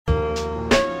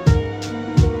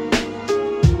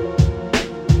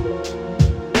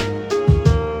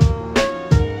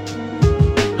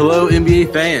Hello,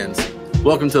 NBA fans.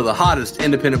 Welcome to the hottest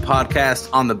independent podcast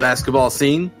on the basketball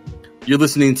scene. You're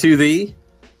listening to the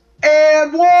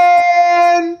And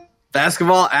One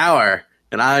Basketball Hour,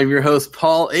 and I'm your host,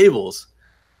 Paul Abels.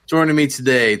 Joining me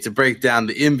today to break down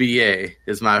the NBA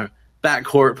is my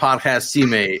backcourt podcast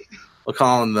teammate. We'll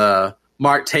call him the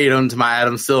Mark Tatum to my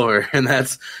Adam Silver, and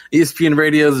that's ESPN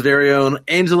Radio's very own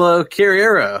Angelo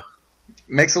Carriero.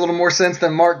 makes a little more sense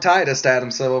than Mark Titus to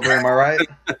Adam Silver, am I right?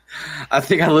 I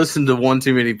think I listened to one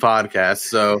too many podcasts.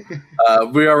 So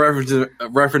we are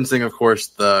referencing, of course,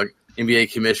 the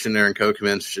NBA commissioner and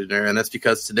co-commissioner, and that's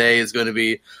because today is going to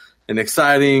be an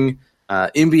exciting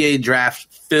NBA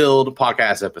draft-filled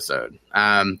podcast episode.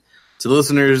 To the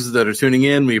listeners that are tuning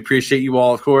in, we appreciate you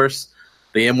all, of course.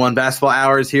 The M1 Basketball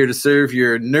Hour is here to serve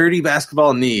your nerdy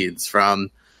basketball needs,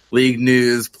 from league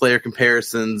news, player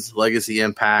comparisons, legacy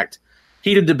impact,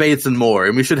 heated debates, and more.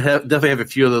 And we should definitely have a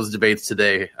few of those debates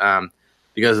today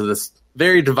because of this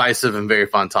very divisive and very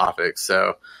fun topic.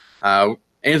 So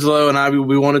Angelo and I,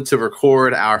 we wanted to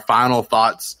record our final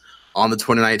thoughts on the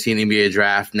 2019 NBA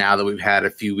draft now that we've had a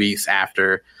few weeks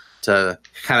after to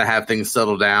kind of have things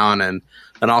settle down and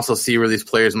also see where these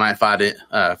players might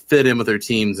fit in with their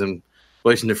teams in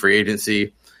relation to free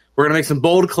agency. We're going to make some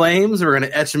bold claims. We're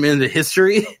going to etch them into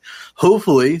history,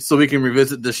 hopefully, so we can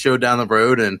revisit this show down the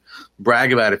road and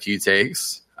brag about a few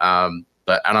takes.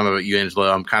 But I don't know about you,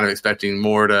 Angelo. I'm kind of expecting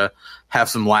more to have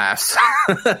some laughs.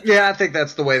 Yeah, I think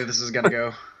that's the way that this is going to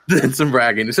go. Than some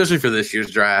bragging, especially for this year's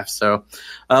draft. So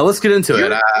let's get into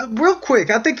it. Real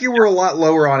quick, I think you were a lot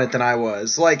lower on it than I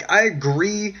was. Like, I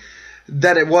agree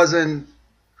that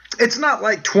it's not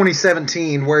like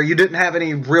 2017 where you didn't have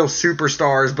any real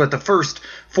superstars, but the first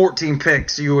 14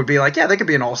 picks you would be like, yeah, they could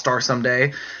be an all-star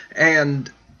someday. And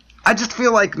I just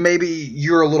feel like maybe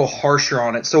you're a little harsher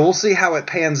on it. So we'll see how it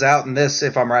pans out in this,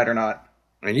 if I'm right or not.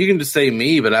 And you can just say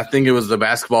me, but I think it was the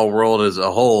basketball world as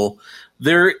a whole.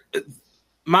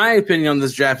 My opinion on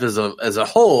this draft as a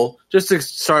whole, just to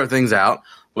start things out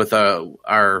with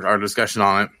our discussion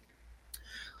on it,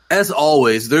 as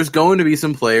always, there's going to be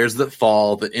some players that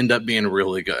fall that end up being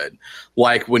really good.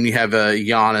 Like when you have a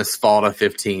Giannis fall to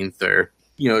 15th, or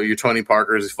your Tony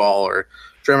Parkers fall, or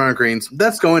Draymond Greens.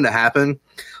 That's going to happen.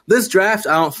 This draft,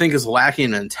 I don't think, is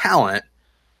lacking in talent.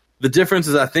 The difference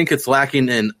is I think it's lacking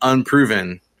in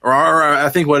unproven, or I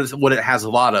think what it has a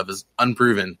lot of is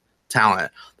unproven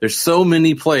talent. There's so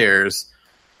many players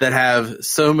that have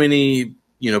so many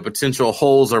potential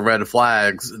holes or red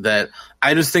flags that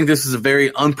I just think this is a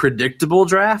very unpredictable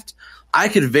draft. I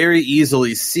could very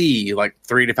easily see, like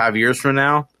 3 to 5 years from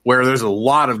now, where there's a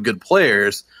lot of good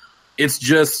players. It's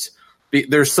just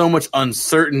there's so much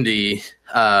uncertainty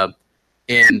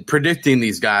in predicting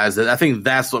these guys that I think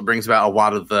that's what brings about a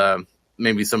lot of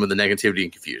maybe some of the negativity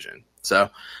and confusion.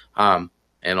 So, and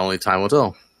only time will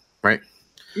tell, right?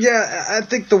 Yeah, I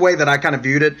think the way that I kind of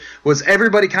viewed it was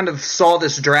everybody kind of saw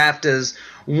this draft as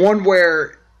one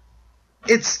where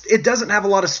it doesn't have a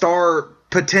lot of star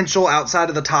potential outside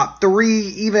of the top three,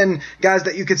 even guys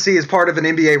that you could see as part of an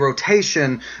NBA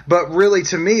rotation. But really,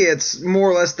 to me, it's more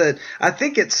or less that I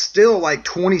think it's still like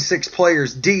 26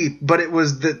 players deep, but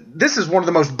this is one of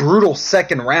the most brutal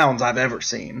second rounds I've ever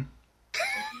seen.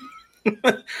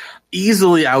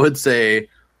 Easily, I would say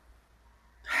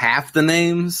half the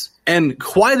names, and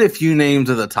quite a few names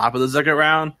at the top of the second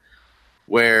round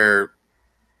where,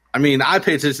 I mean, I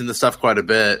pay attention to stuff quite a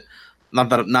bit. Not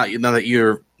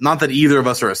that either of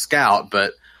us are a scout,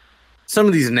 but some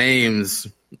of these names,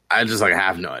 I just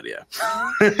have no idea.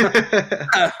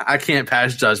 I can't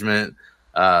pass judgment.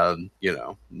 No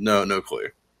clue.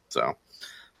 So,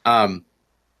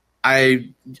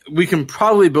 we can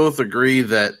probably both agree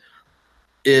that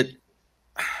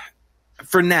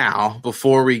for now,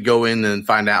 before we go in and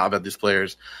find out about these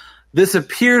players, this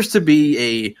appears to be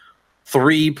a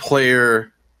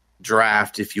 3-player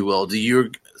draft, if you will. Do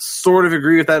you sort of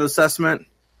agree with that assessment?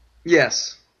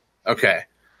 Yes. Okay.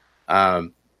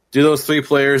 Do those 3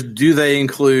 players, do they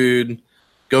include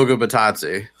Goga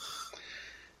Bitadze?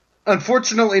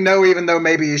 Unfortunately, no, even though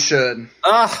maybe you should.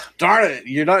 Darn it.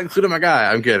 You're not including my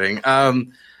guy. I'm kidding.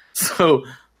 So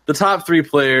the top 3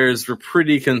 players were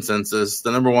pretty consensus.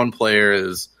 The number 1 player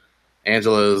is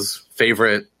Angelo's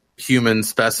favorite human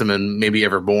specimen, maybe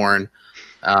ever born,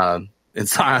 in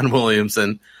Zion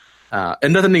Williamson.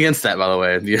 And nothing against that, by the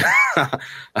way.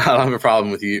 I don't have a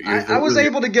problem with you. I was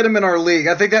able to get him in our league.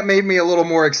 I think that made me a little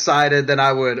more excited than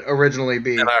I would originally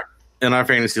be. In our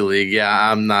fantasy league,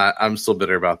 yeah, I'm still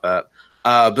bitter about that.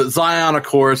 But Zion, of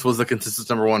course, was the consistent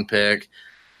number 1 pick,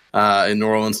 and New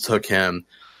Orleans took him.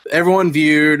 Everyone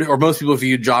viewed, or most people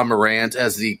viewed, Ja Morant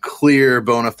as the clear,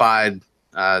 bona fide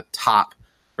top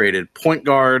rated point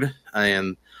guard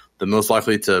and the most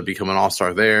likely to become an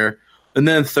all-star there. And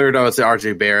then third, I would say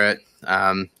RJ Barrett.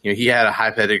 He had a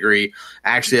high pedigree,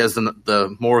 actually as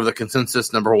the more of the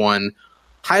consensus number one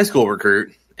high school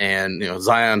recruit. And,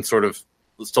 Zion sort of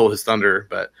stole his thunder.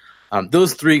 But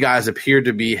those three guys appear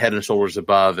to be head and shoulders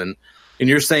above. And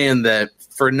you're saying that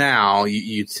for now,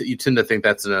 you tend to think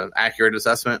that's an accurate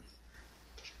assessment?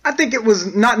 I think it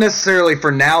was not necessarily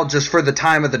for now, just for the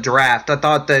time of the draft. I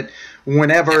thought that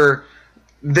whenever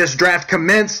this draft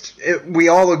commenced, we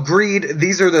all agreed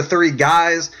these are the three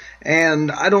guys,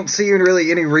 and I don't see really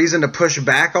any reason to push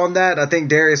back on that. I think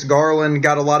Darius Garland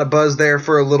got a lot of buzz there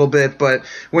for a little bit, but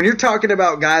when you're talking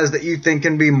about guys that you think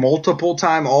can be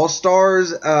multiple-time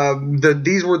All-Stars,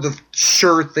 these were the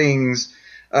sure things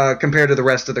compared to the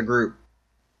rest of the group.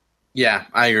 Yeah,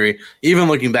 I agree. Even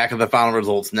looking back at the final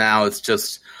results now, it's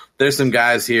just there's some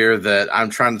guys here that I'm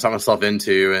trying to talk myself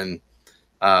into, and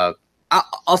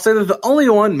I'll say that the only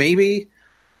one maybe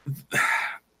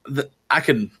that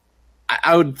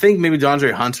I would think maybe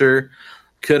DeAndre Hunter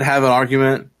could have an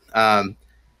argument,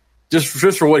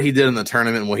 just for what he did in the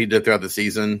tournament and what he did throughout the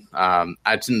season.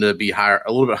 I tend to be a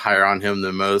little bit higher on him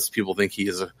than most people. Think he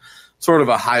is a sort of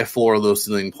a high floor, low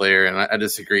ceiling player, and I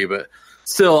disagree, but.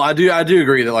 Still, I do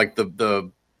agree that like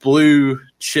the blue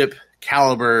chip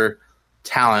caliber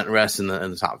talent rests in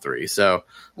the top three. So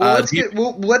let's get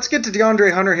to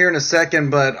DeAndre Hunter here in a second,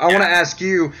 but I want to ask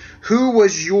you, who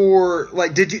was your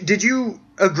did you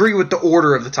agree with the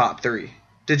order of the top three?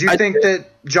 Did you think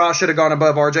that Josh should have gone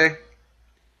above RJ?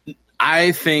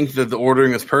 I think that the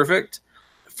ordering is perfect.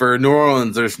 For New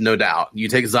Orleans, there's no doubt. You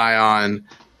take Zion,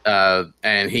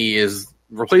 and he is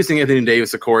replacing Anthony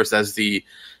Davis, of course, as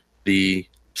the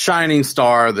shining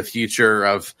star, the future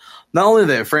of not only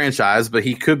the franchise, but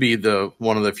he could be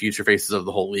one of the future faces of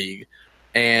the whole league.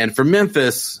 And for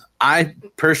Memphis, I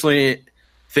personally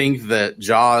think that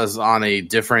Ja is on a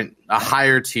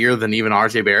higher tier than even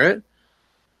RJ Barrett.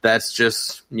 That's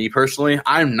just me personally.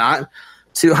 I'm not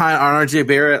too high on RJ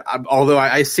Barrett, although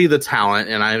I see the talent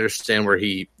and I understand where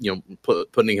he,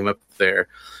 putting him up there.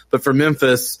 But for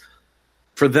Memphis,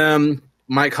 for them,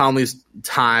 Mike Conley's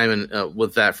time and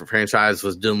with that franchise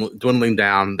was dwindling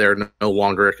down. They're no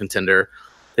longer a contender.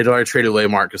 They'd already traded away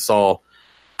Marc Gasol.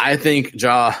 I think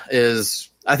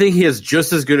he has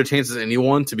just as good a chance as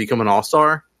anyone to become an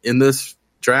all-star in this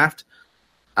draft.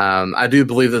 I do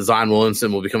believe that Zion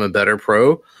Williamson will become a better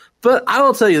pro. But I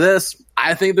will tell you this.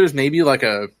 I think there's maybe like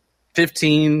a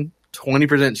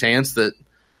 15-20% chance that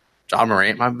Ja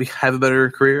Morant might have a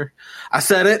better career. I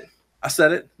said it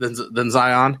than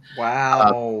Zion.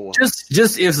 Wow.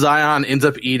 Just if Zion ends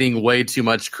up eating way too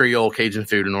much Creole Cajun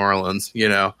food in New Orleans,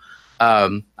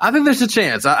 I think there's a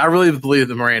chance. I really believe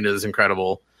that Miranda is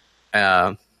incredible.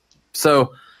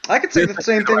 So I could say the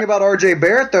same thing about RJ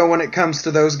Barrett, though, when it comes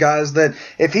to those guys, that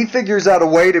if he figures out a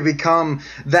way to become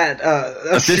that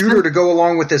a shooter to go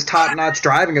along with his top-notch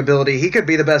driving ability, he could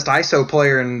be the best ISO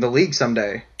player in the league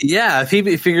someday. Yeah, if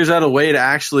he figures out a way to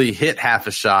actually hit half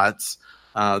his shots,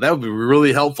 that would be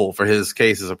really helpful for his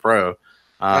case as a pro.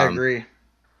 I agree.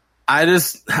 I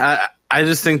just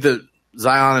think that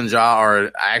Zion and Ja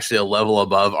are actually a level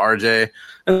above RJ.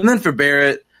 And then for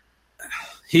Barrett,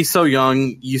 he's so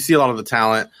young. You see a lot of the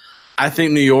talent. I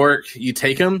think New York, you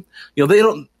take him. They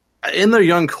don't in their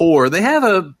young core. They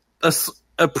have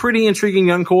a pretty intriguing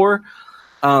young core.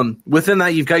 Within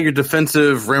that, you've got your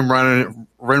defensive rim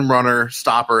runner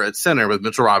stopper at center with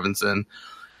Mitchell Robinson.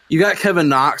 You got Kevin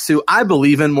Knox, who I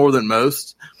believe in more than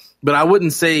most, but I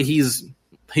wouldn't say he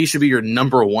should be your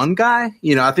number one guy.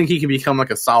 I think he can become like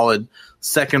a solid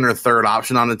second or third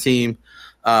option on the team.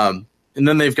 And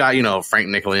then they've got, Frank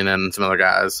Ntilikina and some other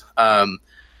guys.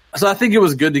 So I think it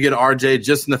was good to get RJ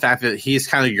just in the fact that he's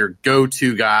kind of your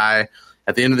go-to guy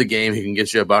at the end of the game who can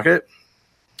get you a bucket.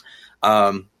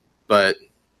 But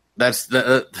let's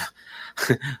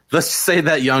say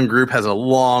that young group has a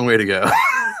long way to go.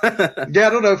 Yeah, I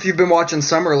don't know if you've been watching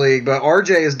Summer League, but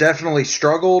RJ has definitely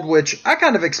struggled, which I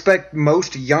kind of expect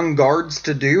most young guards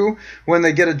to do when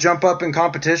they get a jump up in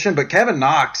competition. But Kevin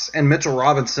Knox and Mitchell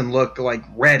Robinson look like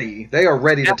ready. They are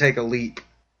ready to take a leap.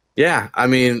 Yeah, I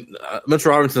mean,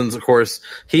 Mitchell Robinson's, of course,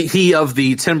 he of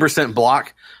the 10%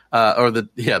 block, or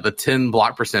the 10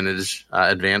 block percentage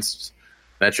advanced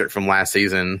metric from last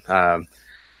season,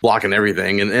 blocking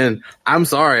everything. And I'm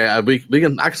sorry, I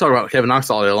can talk about Kevin Knox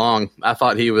all day long. I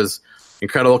thought he was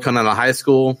incredible coming out of high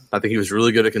school. I think he was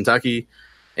really good at Kentucky,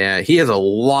 and he has a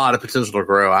lot of potential to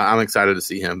grow. I'm excited to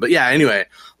see him. But yeah, anyway,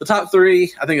 the top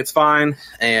three, I think it's fine.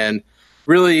 And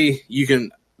really,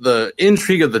 the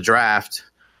intrigue of the draft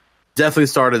definitely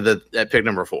started at pick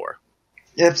number 4.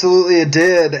 Absolutely, it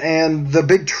did. And the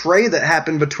big trade that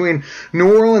happened between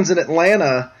New Orleans and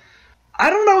Atlanta, I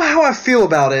don't know how I feel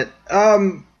about it.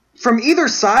 From either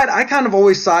side, I kind of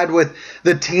always side with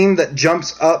the team that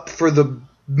jumps up for the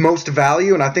most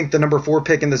value, and I think the number 4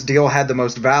 pick in this deal had the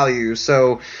most value.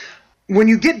 So when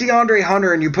you get DeAndre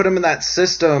Hunter and you put him in that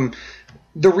system,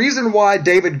 the reason why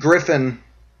David Griffin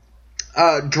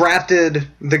drafted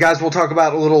the guys we'll talk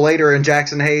about a little later in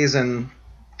Jackson Hayes and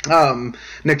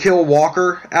Nikhil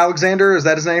Walker Alexander, is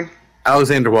that his name?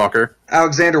 Alexander Walker.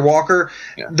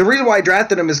 Yeah. The reason why I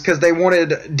drafted him is because they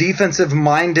wanted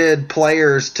defensive-minded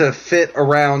players to fit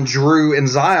around Drew and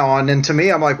Zion. And to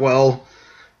me, I'm like, well,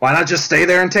 why not just stay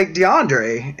there and take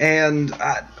DeAndre? And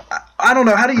I don't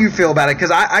know. How do you feel about it? Because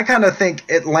I kind of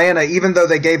think Atlanta, even though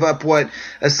they gave up what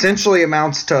essentially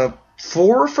amounts to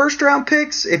 4 first-round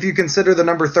picks, if you consider the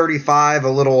number 35 a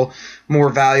little more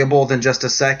valuable than just a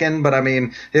second. But, I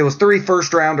mean, it was 3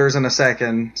 first-rounders and a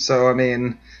second. So, I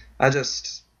mean,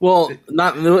 it's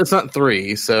not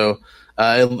 3. So,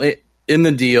 in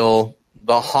the deal,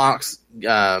 the Hawks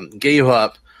gave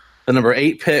up the number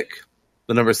 8 pick,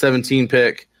 the number 17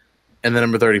 pick, and the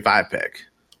number 35 pick.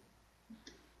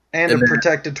 And a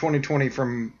protected 2020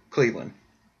 from Cleveland.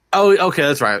 Oh, okay,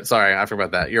 that's right. Sorry, I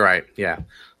forgot that. You're right. Yeah.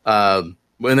 And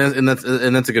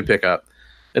that's a good pickup.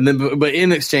 And then, but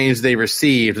in exchange, they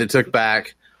took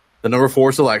back the number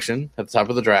 4 selection at the top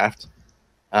of the draft,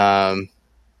 and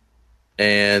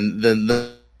then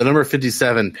the number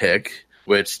 57 pick,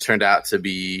 which turned out to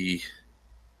be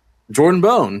Jordan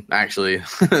Bone. Actually,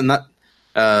 not.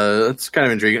 That's kind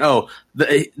of intriguing. Oh,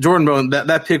 Jordan Bone.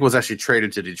 That pick was actually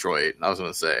traded to Detroit. I was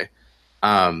going to say.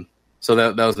 So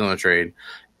that was another trade.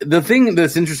 The thing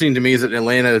that's interesting to me is that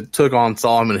Atlanta took on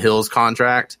Solomon Hill's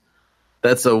contract.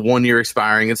 That's a 1-year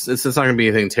expiring. It's not going to be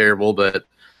anything terrible, but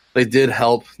they did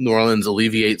help New Orleans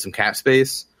alleviate some cap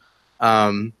space.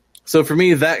 So for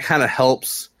me, that kind of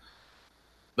helps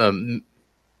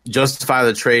justify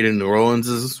the trade in New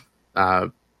Orleans'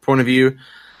 point of view.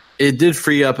 It did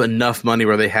free up enough money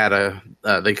where they had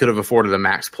they could have afforded a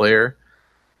max player,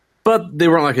 but they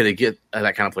weren't likely to get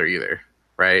that kind of player either,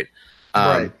 right?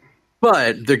 Right.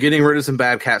 But they're getting rid of some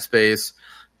bad cap space.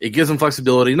 It gives them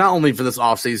flexibility, not only for this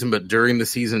offseason, but during the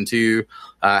season too.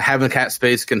 Having cap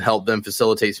space can help them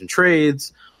facilitate some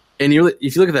trades. And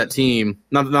if you look at that team,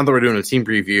 not that we're doing a team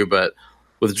preview, but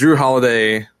with Drew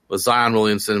Holiday, with Zion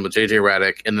Williamson, with JJ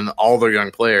Redick, and then all their young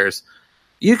players,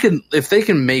 if they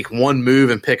can make one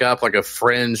move and pick up like a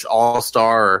fringe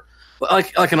all-star, or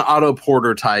like an Otto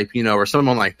Porter type, or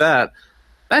someone like that,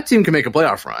 that team can make a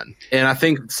playoff run. And I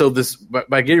think so.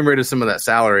 By getting rid of some of that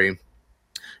salary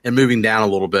and moving down a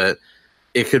little bit,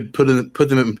 it could put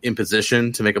them in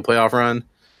position to make a playoff run.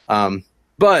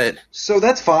 But so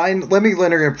that's fine. Let me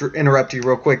interrupt you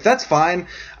real quick. That's fine.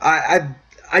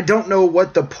 I don't know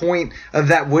what the point of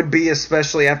that would be,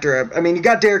 especially after you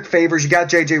got Derek Favors, you got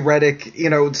JJ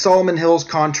Redick, Solomon Hill's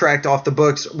contract off the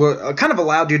books kind of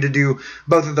allowed you to do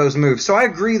both of those moves. So I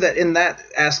agree that in that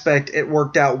aspect it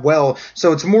worked out well.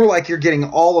 So it's more like you're getting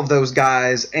all of those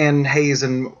guys and Hayes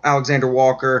and Alexander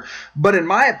Walker. But in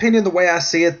my opinion, the way I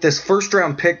see it, this first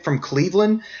round pick from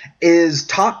Cleveland is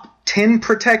top 10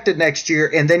 protected next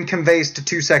year and then conveys to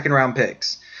 2 second-round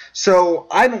picks. So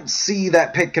I don't see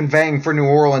that pick conveying for New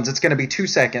Orleans. It's going to be 2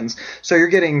 seconds. So you're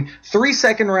getting 3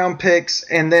 second-round picks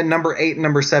and then number 8 and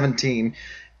number 17.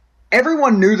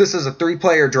 Everyone knew this is a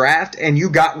 3-player draft, and you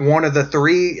got one of the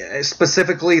 3,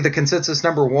 specifically the consensus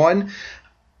number 1.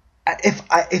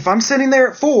 If I'm sitting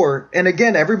there at 4, and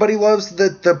again, everybody loves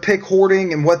the pick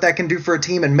hoarding and what that can do for a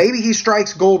team, and maybe he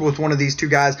strikes gold with one of these 2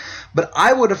 guys, but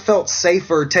I would have felt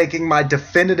safer taking my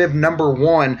definitive number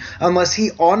 1 unless he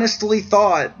honestly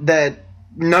thought that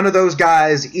none of those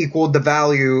guys equaled the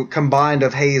value combined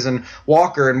of Hayes and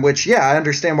Walker, in which, yeah, I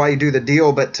understand why you do the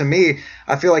deal, but to me,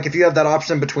 I feel like if you have that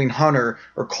option between Hunter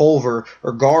or Culver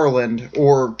or Garland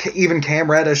or even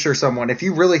Cam Reddish or someone, if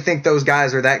you really think those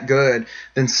guys are that good,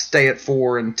 then stay at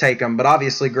 4 and take them. But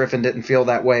obviously Griffin didn't feel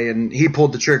that way, and he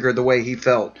pulled the trigger the way he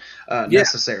felt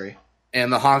necessary.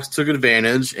 And the Hawks took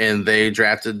advantage, and they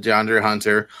drafted DeAndre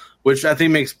Hunter, which I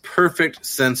think makes perfect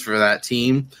sense for that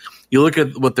team. You look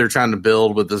at what they're trying to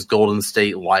build with this Golden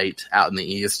State light out in the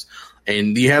East,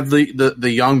 and you have the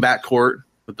young backcourt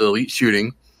with the elite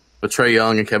shooting with Trae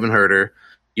Young and Kevin Huerter.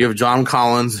 You have John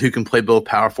Collins, who can play both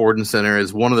power forward and center,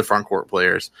 as one of the front court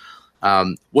players.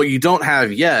 What you don't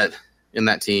have yet in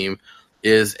that team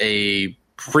is a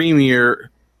premier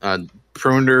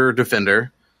perimeter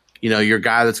defender. Your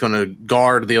guy that's going to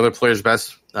guard the other player's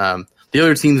best, the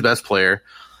other team's best player.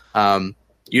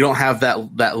 You don't have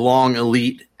that long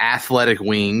elite athletic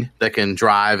wing that can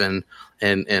drive and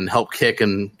help kick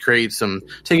and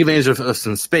take advantage of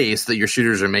some space that your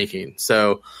shooters are making.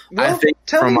 So well, I think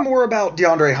tell me more about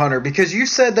DeAndre Hunter, because you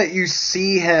said that you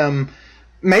see him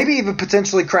maybe even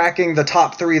potentially cracking the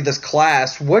top 3 of this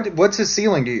class. What's his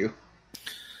ceiling to you?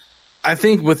 I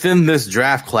think within this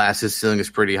draft class, his ceiling is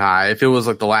pretty high. If it was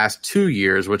like the last 2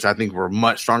 years, which I think were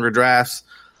much stronger drafts,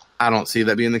 I don't see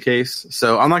that being the case.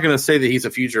 So I'm not going to say that he's a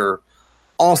future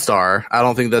all-star. I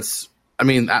don't think that's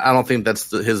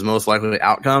his most likely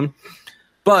outcome.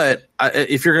 But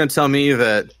if you're going to tell me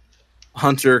that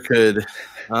Hunter could,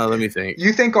 let me think.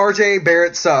 You think RJ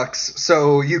Barrett sucks,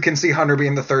 so you can see Hunter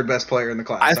being the 3rd best player in the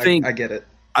class. I get it.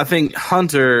 I think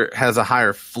Hunter has a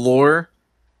higher floor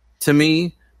to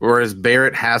me, whereas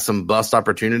Barrett has some bust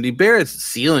opportunity. Barrett's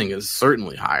ceiling is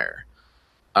certainly higher.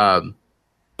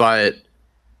 But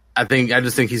I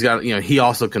just think he's got, he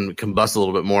also can bust a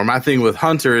little bit more. My thing with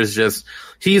Hunter is just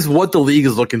he's what the league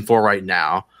is looking for right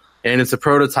now. And it's a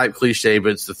prototype cliche,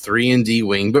 but it's the 3-and-D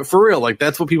wing. But for real, like,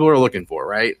 that's what people are looking for,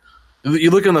 right?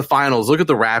 You look in the finals, look at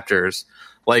the Raptors.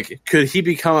 Like, could he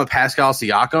become a Pascal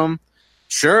Siakam?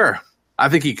 Sure. I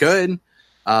think he could.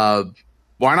 Why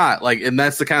not? Like, and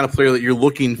that's the kind of player that you're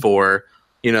looking for,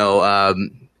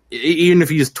 even if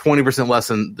he's 20% less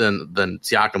than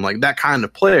Siakam, like that kind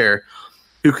of player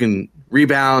who can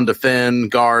rebound, defend,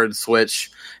 guard,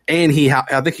 switch. And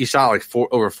I think he shot like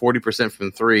over 40%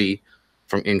 from 3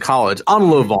 in college on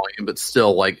low volume, but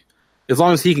still, like, as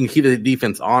long as he can keep the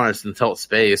defense honest and tell it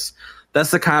space,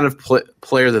 that's the kind of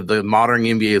player that the modern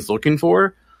NBA is looking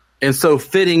for. And so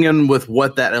fitting in with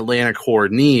what that Atlanta core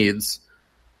needs,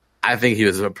 I think he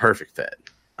was a perfect fit.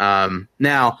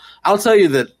 Now, I'll tell you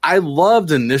that I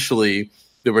loved initially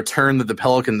the return that the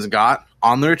Pelicans got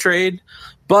on their trade,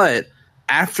 but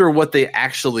after what they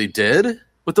actually did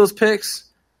with those picks,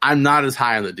 I'm not as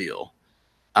high on the deal.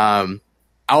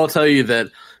 I will tell you that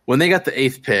when they got the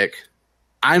 8th pick,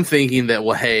 I'm thinking that,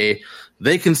 well, hey,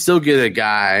 they can still get a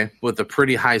guy with a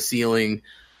pretty high ceiling,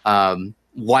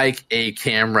 like a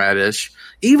Cam Reddish,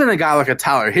 even a guy like a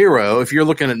Tyler Hero. If you're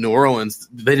looking at New Orleans,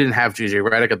 they didn't have JJ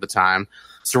Redick at the time.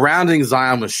 Surrounding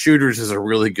Zion with shooters is a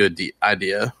really good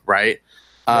idea, right?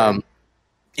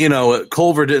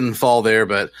 Culver didn't fall there,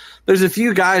 but there's a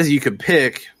few guys you could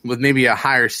pick with maybe a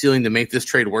higher ceiling to make this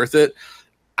trade worth it.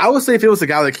 I would say if it was a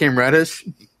guy like Cam Reddish,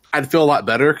 I'd feel a lot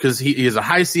better because he has a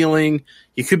high ceiling.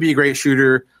 He could be a great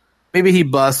shooter. Maybe he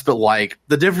busts, but like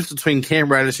the difference between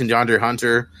Cam Reddish and DeAndre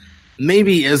Hunter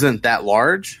maybe isn't that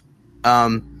large.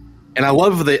 And I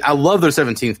love their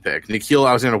 17th pick. Nickeil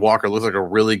Alexander-Walker looks like a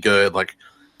really good, like,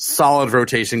 solid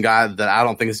rotation guy that I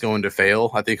don't think is going to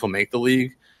fail. I think he'll make the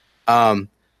league.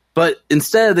 But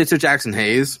instead, they took Jackson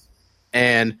Hayes.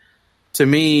 And to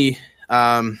me,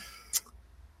 I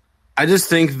just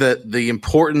think that the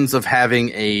importance of having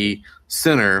a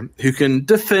center who can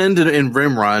defend and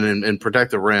rim run and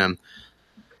protect the rim,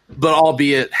 but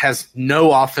albeit has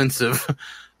no offensive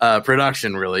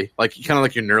production, really. Like, kind of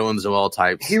like your Nerlens Noel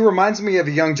types. He reminds me of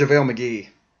a young JaVale McGee.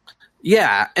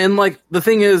 Yeah, and like the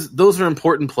thing is, those are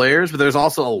important players, but there's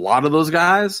also a lot of those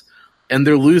guys, and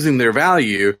they're losing their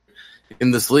value in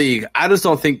this league. I just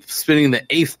don't think spending the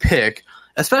 8th pick,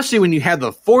 especially when you had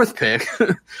the 4th pick,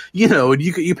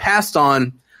 you passed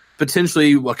on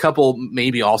potentially a couple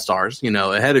maybe all-stars,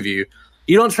 ahead of you.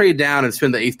 You don't trade down and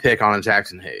spend the 8th pick on a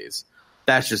Jackson Hayes.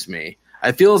 That's just me.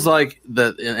 It feels like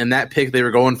that in that pick they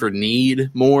were going for need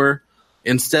more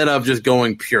instead of just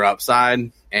going pure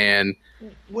upside. And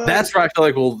that's where I feel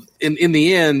like, well, in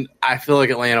the end, I feel like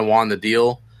Atlanta won the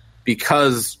deal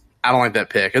because I don't like that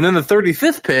pick. And then the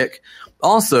 35th pick,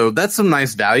 also, that's some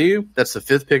nice value. That's the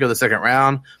 5th pick of the 2nd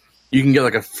round. You can get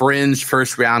like a fringe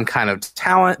first round kind of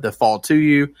talent that fall to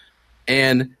you.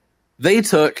 And they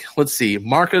took,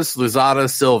 Marcus Luzada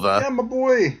Silva. Yeah, my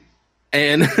boy.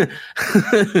 And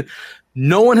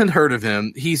no one had heard of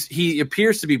him. He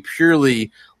appears to be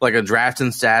purely like a draft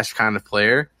and stash kind of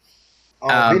player.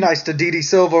 Oh, be nice to Didi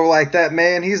Silva like that,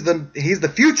 man. He's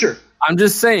the future. I'm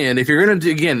just saying, if you're going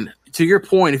to, again, to your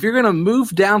point, if you're going to move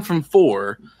down from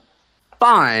 4,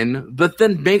 fine, but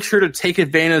then make sure to take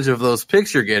advantage of those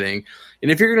picks you're getting.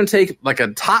 And if you're going to take like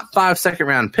a top 5 2nd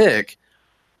round pick,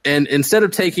 and instead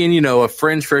of taking, a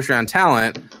fringe first round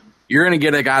talent, you're going to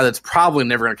get a guy that's probably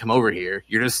never going to come over here.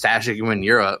 You're just stashing him in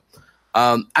Europe.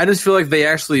 I just feel like they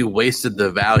actually wasted the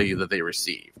value that they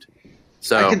received.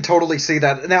 So I can totally see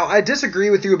that. Now, I disagree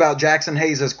with you about Jackson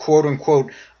Hayes'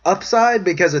 quote-unquote upside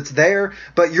because it's there,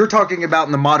 but you're talking about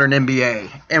in the modern NBA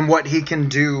and what he can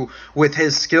do with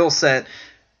his skill set.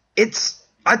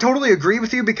 I totally agree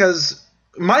with you because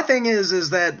my thing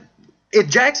is that if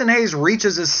Jackson Hayes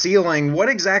reaches his ceiling, what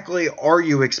exactly are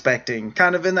you expecting?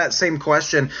 Kind of in that same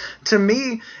question. To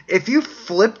me, if you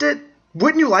flipped it,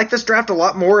 wouldn't you like this draft a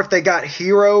lot more if they got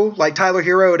Hero, like Tyler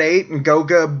Hero at 8 and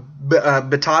Goga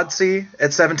Bitadze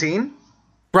at 17?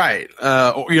 Right.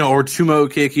 Or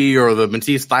Tumo Kiki or the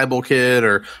Matisse Thybulle kid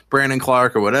or Brandon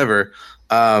Clark or whatever.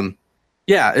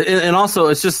 Yeah. And also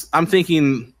it's just, I'm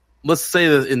thinking, let's say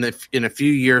that in a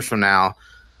few years from now,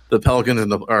 the Pelicans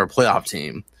are a playoff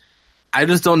team. I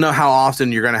just don't know how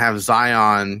often you're going to have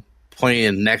Zion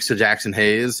playing next to Jackson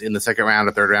Hayes in the second round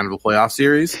or third round of a playoff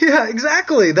series. Yeah,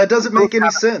 exactly. That doesn't make any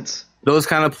sense. Those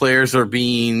kind of players are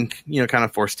being, kind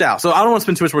of forced out. So I don't want to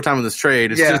spend too much more time on this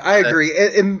trade. I agree.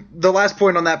 And the last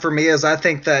point on that for me is I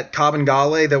think that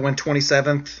Kabengele that went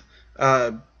 27th,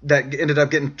 that ended up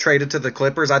getting traded to the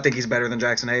Clippers, I think he's better than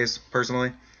Jackson Hayes,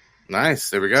 personally. Nice.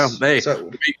 There we go. Hey,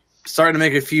 starting to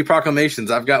make a few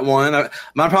proclamations. I've got one.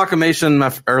 My proclamation,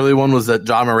 my early one, was that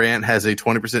Ja Morant has a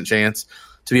 20% chance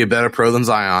to be a better pro than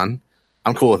Zion.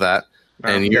 I'm cool with that.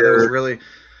 And that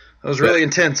was really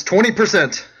intense.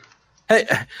 20%. Hey,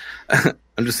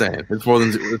 I'm just saying it's more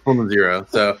than zero.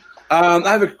 So I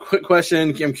have a quick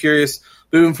question. I'm curious,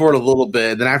 moving forward a little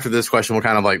bit. Then after this question, we'll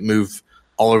kind of like move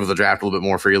all over the draft a little bit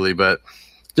more freely. But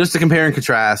just to compare and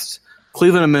contrast,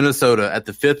 Cleveland and Minnesota at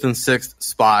the 5th and 6th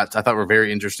spots, I thought were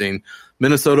very interesting.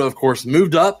 Minnesota, of course,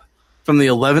 moved up from the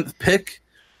 11th pick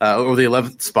or the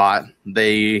 11th spot.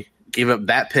 They gave up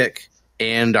that pick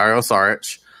and Dario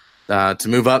Saric to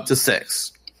move up to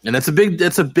 6. And that's a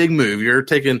big move. You're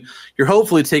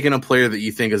hopefully taking a player that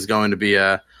you think is going to be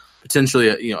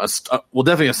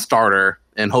definitely a starter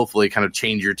and hopefully kind of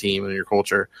change your team and your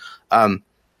culture.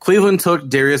 Cleveland took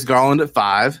Darius Garland at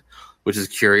 5. Which is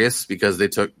curious because they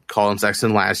took Colin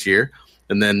Sexton last year.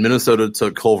 And then Minnesota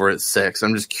took Culver at 6.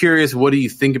 I'm just curious, what do you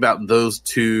think about those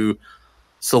two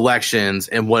selections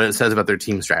and what it says about their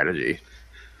team strategy?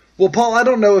 Well, Paul, I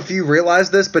don't know if you realize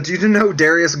this, but did you know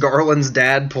Darius Garland's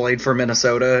dad played for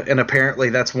Minnesota, and apparently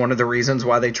that's one of the reasons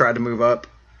why they tried to move up?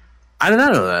 I did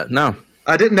not know that, no.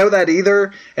 I didn't know that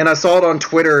either, and I saw it on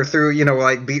Twitter through,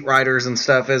 like beat writers and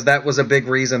stuff, as that was a big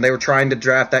reason. They were trying to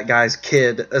draft that guy's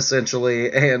kid,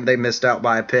 essentially, and they missed out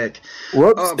by a pick.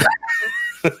 Whoops.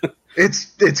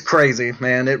 It's crazy,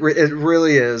 man. It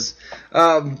really is.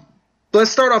 Let's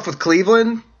start off with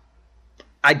Cleveland,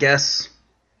 I guess.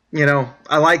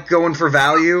 I like going for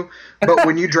value, but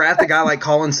when you draft a guy like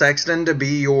Colin Sexton to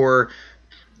be your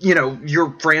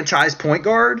franchise point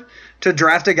guard, to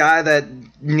draft a guy that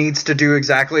needs to do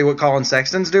exactly what Colin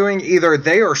Sexton's doing, either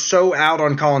they are so out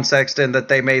on Colin Sexton that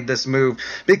they made this move.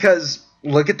 Because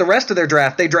look at the rest of their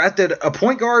draft. They drafted a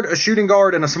point guard, a shooting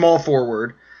guard, and a small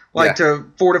forward,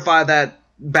 to fortify that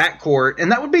backcourt.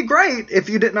 And that would be great if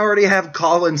you didn't already have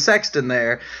Colin Sexton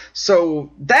there.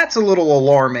 So that's a little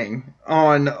alarming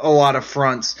on a lot of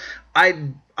fronts. I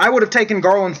would have taken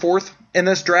Garland 4th in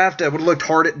this draft. I would have looked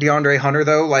hard at DeAndre Hunter,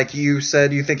 though. Like you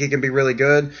said, you think he can be really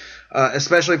good.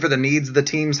 Especially for the needs the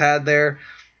teams had there.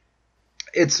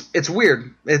 It's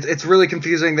weird. It's really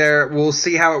confusing there. We'll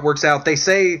see how it works out. They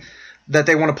say that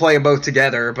they want to play them both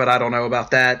together, but I don't know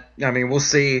about that. I mean, we'll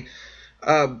see.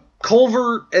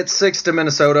 Culver at 6 to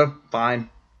Minnesota, fine.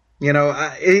 I'm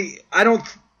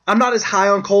not as high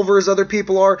on Culver as other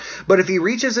people are, but if he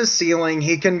reaches his ceiling,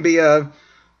 he can be a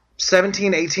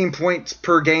 17, 18 points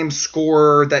per game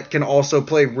scorer that can also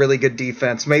play really good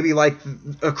defense, maybe like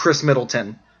a Chris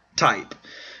Middleton type.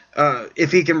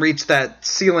 If he can reach that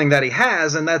ceiling that he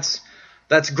has, and that's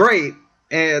great,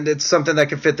 and it's something that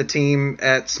can fit the team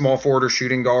at small forward or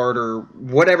shooting guard or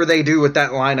whatever they do with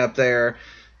that lineup there.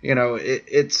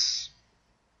 It's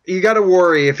you got to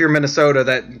worry if you're Minnesota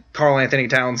that Karl Anthony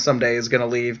Towns someday is going to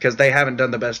leave because they haven't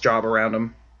done the best job around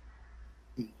him.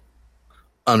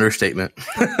 Understatement.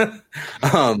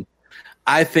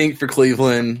 I think for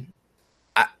Cleveland,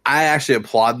 I actually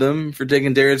applaud them for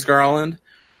taking Darius Garland.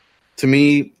 To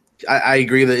me, I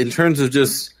agree that in terms of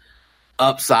just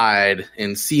upside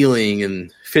and ceiling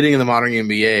and fitting in the modern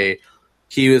NBA,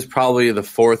 he was probably the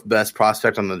 4th best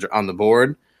prospect on the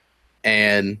board.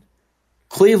 And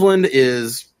Cleveland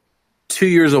is 2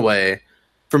 years away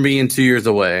from being 2 years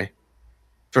away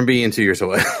from being 2 years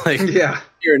away.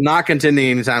 You're not contending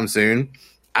anytime soon.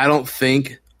 I don't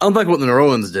think, unlike what the New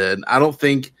Orleans did, I don't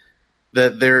think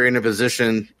that they're in a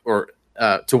position or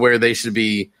to where they should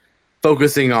be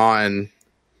focusing on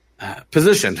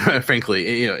position,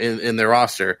 frankly, in their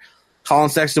roster. Colin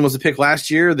Sexton was a pick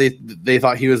last year. They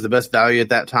thought he was the best value at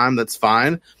that time. That's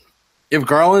fine. If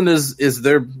Garland is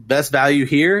their best value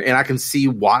here, and I can see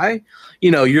why,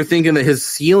 you're thinking that his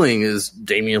ceiling is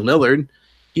Damian Lillard.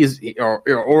 or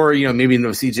maybe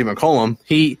CJ McCollum.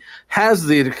 He has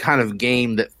the kind of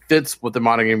game that fits what the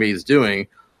modern NBA is doing.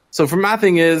 So for my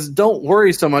thing is, don't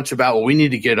worry so much about, well, we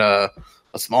need to get a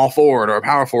small forward or a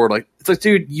power forward. Like, it's like,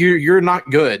 dude, you're not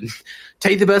good.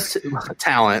 Take the best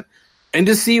talent and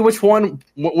just see which one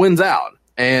wins out.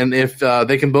 And if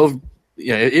they can both,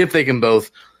 if they can both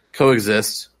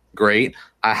coexist, great.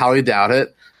 I highly doubt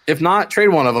it. If not, trade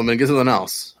one of them and get something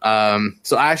else.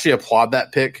 So I actually applaud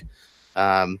that pick.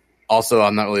 Also,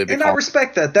 I'm not really a big fan. I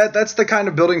respect that. That's the kind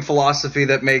of building philosophy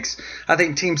that makes, I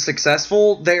think, teams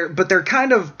successful. But they're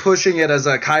kind of pushing it as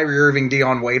a Kyrie Irving,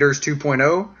 Dion Waiters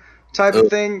 2.0 type of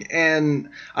thing. And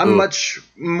I'm much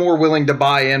more willing to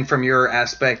buy in from your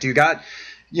aspect. You got,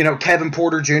 Kevin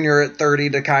Porter Jr. at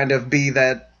 30 to kind of be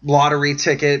that lottery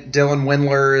ticket. Dylan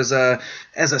Windler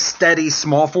as a steady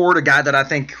small forward, a guy that I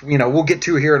think, we'll get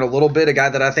to here in a little bit, a guy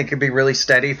that I think could be really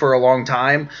steady for a long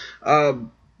time.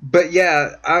 But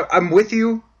yeah, I'm with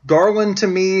you. Garland to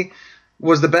me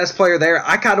was the best player there.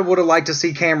 I kind of would have liked to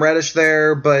see Cam Reddish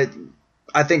there, but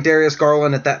I think Darius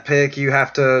Garland at that pick, you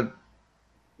have to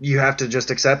just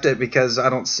accept it because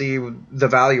I don't see the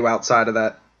value outside of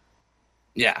that.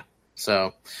 Yeah,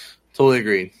 so totally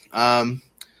agree.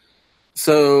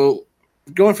 So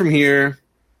going from here,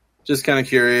 just kind of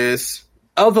curious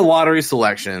of the lottery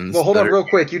selections. Well, hold on real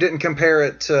quick. You didn't compare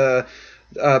it to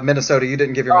Minnesota. You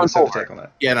didn't give your Minnesota take on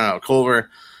that. Yeah, no, Culver.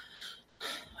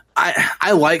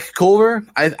 I like Culver.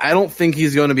 I don't think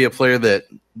he's going to be a player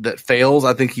that fails.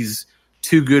 I think he's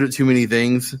too good at too many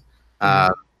things.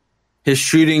 His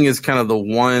shooting is kind of the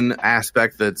one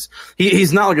aspect that's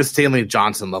he's not like a Stanley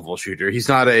Johnson level shooter. He's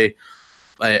not a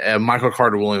Michael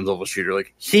Carter Williams level shooter.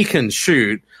 Like, he can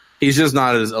shoot. He's just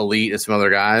not as elite as some other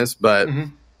guys. But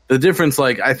the difference,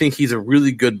 I think he's a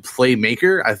really good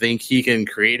playmaker. I think he can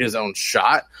create his own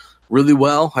shot really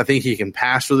well. I think he can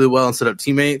pass really well and set up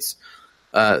teammates.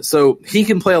 So he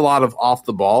can play a lot of off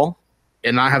the ball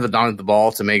and not have to dominate the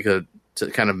ball to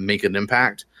kind of make an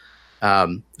impact.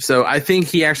 So I think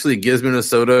he actually gives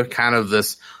Minnesota kind of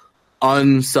this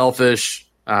unselfish,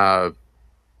 but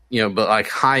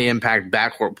high impact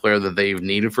backcourt player that they've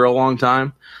needed for a long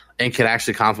time and can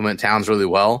actually complement Towns really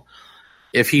well.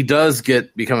 If he does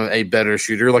become a better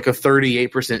shooter, like a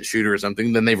 38% shooter or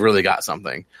something, then they've really got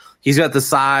something. He's got the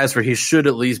size where he should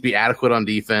at least be adequate on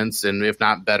defense, and if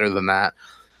not better than that,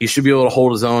 he should be able to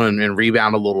hold his own and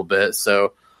rebound a little bit.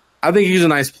 So I think he's a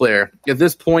nice player. At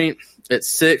this point, at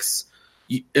 6,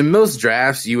 in most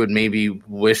drafts, you would maybe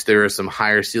wish there were some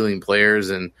higher ceiling players,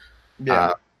 and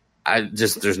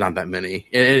there's not that many.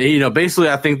 And, basically,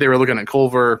 I think they were looking at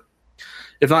Culver.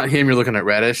 If not him, you're looking at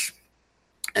Reddish,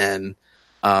 and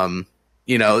they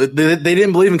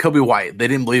didn't believe in Kobe White. They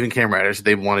didn't believe in Cam Reddish.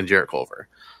 They wanted Jarrett Culver.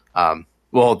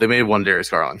 They may have won Darius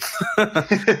Garland,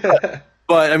 but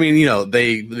I mean,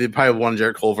 they probably won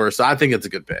Jarrett Culver. So I think it's a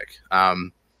good pick.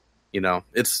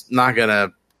 It's not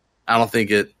gonna. I don't think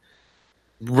it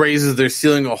raises their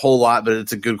ceiling a whole lot, but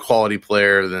it's a good quality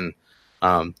player than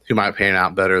who might pan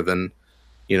out better than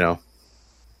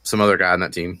some other guy on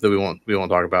that team that we won't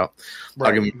talk about.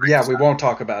 Right. We won't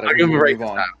talk about it. I'll give him a break this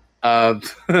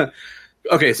time.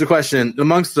 Okay, so question: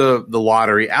 amongst the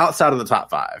lottery, outside of the top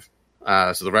 5,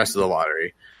 so the rest of the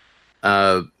lottery,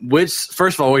 which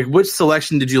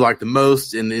selection did you like the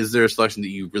most, and is there a selection that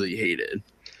you really hated?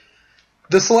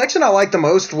 The selection I liked the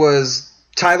most was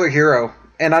Tyler Hero,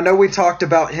 and I know we talked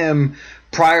about him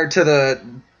prior to the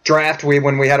draft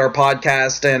when we had our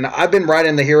podcast, and I've been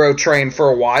riding the Hero train for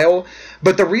a while.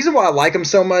 But the reason why I like him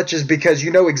so much is because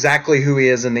you know exactly who he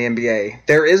is in the NBA.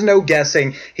 There is no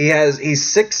guessing. He's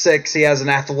 6'6". He has an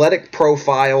athletic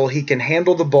profile. He can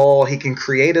handle the ball. He can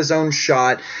create his own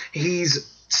shot.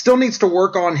 Still needs to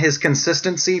work on his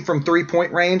consistency from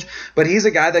 3-point range, but he's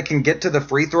a guy that can get to the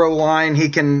free throw line. He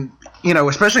can,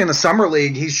 especially in the summer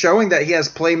league, he's showing that he has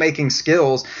playmaking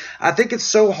skills. I think it's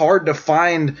so hard to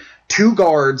find 2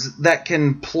 guards that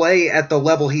can play at the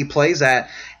level he plays at.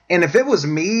 And if it was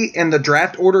me and the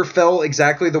draft order fell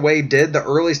exactly the way it did, the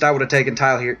earliest I would have taken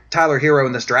Tyler Hero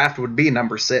in this draft would be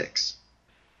number 6.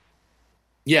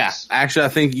 Yeah, actually, I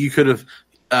think you could have.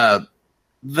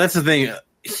 That's the thing.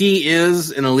 He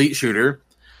is an elite shooter.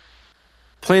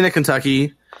 Playing at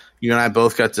Kentucky, you and I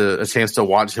both got a chance to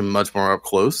watch him much more up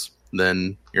close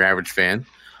than your average fan.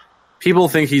 People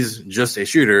think he's just a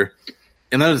shooter,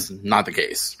 and that is not the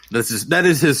case. That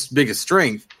is his biggest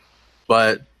strength,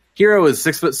 but Hero is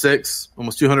 6'6",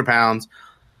 almost 200 pounds.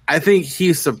 I think he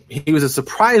was a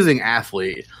surprising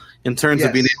athlete in terms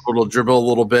of being able to dribble a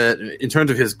little bit, in terms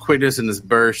of his quickness and his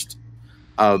burst.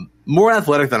 More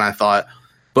athletic than I thought.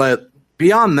 But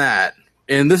beyond that,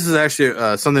 and this is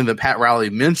actually something that Pat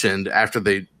Riley mentioned after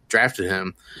they drafted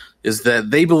him, is that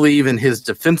they believe in his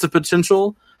defensive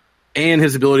potential and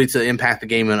his ability to impact the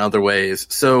game in other ways.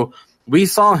 So we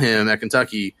saw him at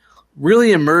Kentucky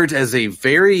really emerge as a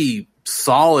very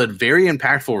solid, very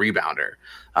impactful rebounder.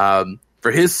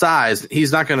 For his size,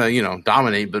 he's not going to,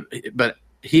 dominate, but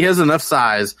he has enough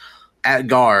size at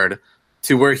guard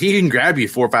to where he can grab you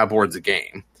 4 or 5 boards a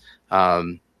game.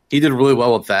 He did really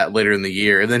well with that later in the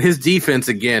year. And then his defense,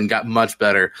 again, got much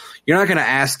better. You're not going to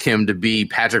ask him to be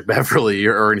Patrick Beverly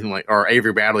or anything or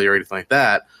Avery Bradley or anything like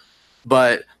that.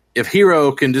 But if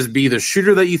Hero can just be the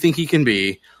shooter that you think he can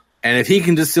be, and if he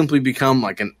can just simply become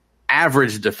like an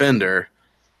average defender,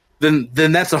 then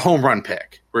that's a home run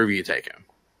pick wherever you take him,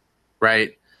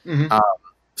 right? Mm-hmm.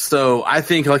 So I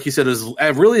think, like you said,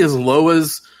 really as low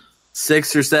as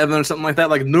 6 or 7 or something like that.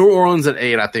 Like New Orleans at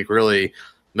 8, I think really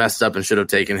messed up and should have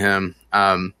taken him.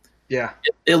 Yeah,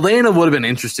 Atlanta would have been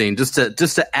interesting just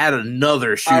to add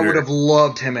another shooter. I would have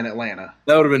loved him in Atlanta.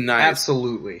 That would have been nice.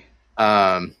 Absolutely.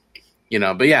 But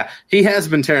yeah, he has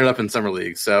been tearing it up in summer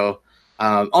league. So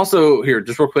also here,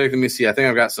 just real quick, let me see. I think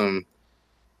I've got some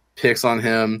picks on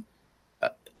him.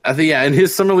 I think in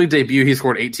his summer league debut, he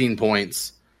scored 18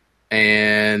 points,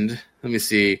 and let me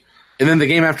see. And then the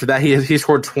game after that, he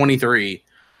scored 23.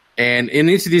 And in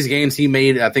each of these games, he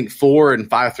made, I think, 4 and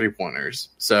 5 3-pointers.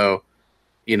 So,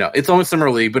 it's only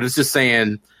summer league, but it's just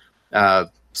saying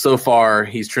so far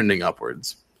he's trending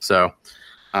upwards. So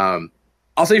I'll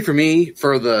say for me,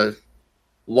 for the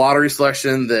lottery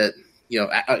selection that,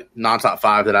 non-top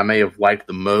 5 that I may have liked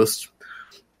the most,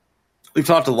 we've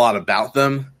talked a lot about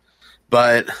them.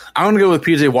 But I'm going to go with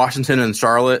P.J. Washington and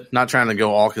Charlotte, not trying to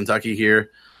go all Kentucky here.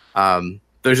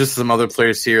 There's just some other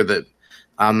players here that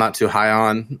I'm not too high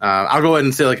on. I'll go ahead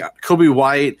and say like Kobe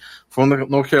White from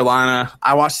North Carolina.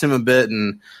 I watched him a bit,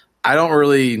 and I don't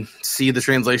really see the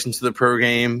translation to the pro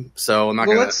game. So I'm not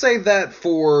going to. Let's save that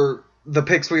for the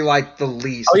picks we like the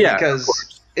least. Oh, yeah,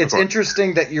 because it's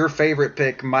interesting that your favorite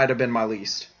pick might have been my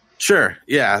least. Sure.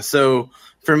 Yeah. So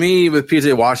for me, with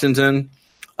PJ Washington,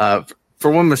 for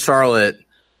one with Charlotte,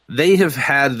 they have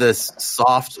had this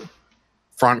soft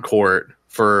front court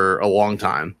for a long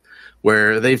time,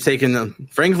 where they've taken,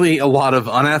 frankly, a lot of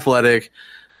unathletic,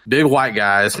 big white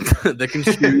guys that can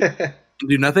shoot and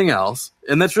do nothing else.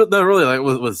 And that's really like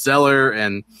with Zeller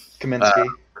and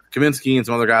Kaminsky and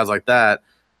some other guys like that.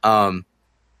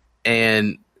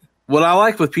 And what I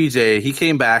like with PJ, he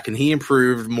came back and he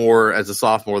improved more as a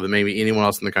sophomore than maybe anyone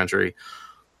else in the country.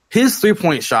 His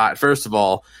 3-point shot, first of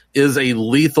all, is a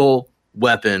lethal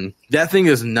weapon. That thing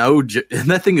is no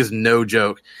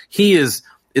joke.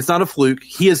 It's not a fluke.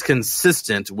 He is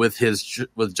consistent with his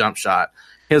jump shot.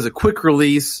 He has a quick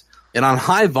release, and on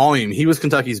high volume, he was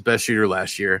Kentucky's best shooter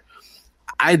last year.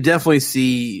 I definitely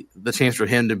see the chance for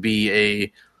him to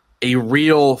be a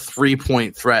real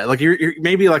 3-point threat. Like you're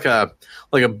maybe like a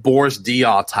Boris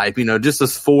Diaw type, just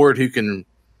this forward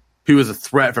who is a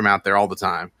threat from out there all the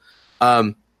time.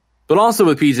 But also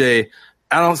with PJ,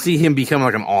 I don't see him becoming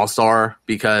like an all-star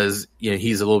because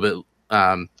he's a little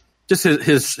bit just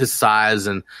his size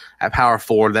and at power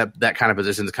forward, that kind of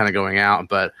position is kind of going out.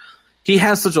 But he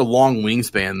has such a long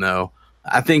wingspan, though.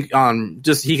 I think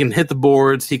he can hit the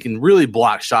boards. He can really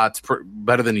block shots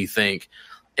better than you think.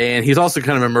 And he's also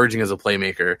kind of emerging as a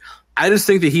playmaker. I just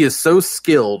think that he is so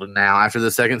skilled now after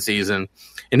the second season,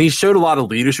 and he showed a lot of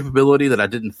leadership ability that I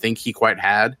didn't think he quite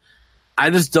had. I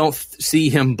just don't see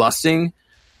him busting.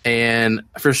 And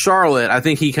for Charlotte, I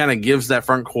think he kind of gives that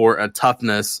front court a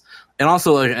toughness and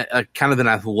also a kind of an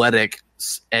athletic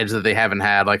edge that they haven't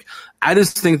had. Like, I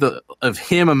just think that of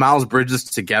him and Miles Bridges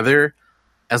together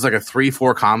as like a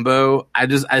 3-4 combo, I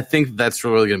think that's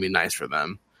really going to be nice for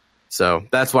them. So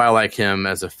that's why I like him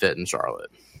as a fit in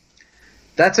Charlotte.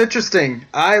 That's interesting.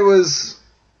 I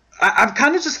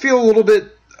kind of just feel a little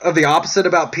bit of the opposite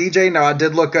about PJ. Now, I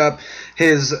did look up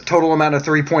his total amount of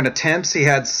 3-point attempts. He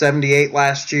had 78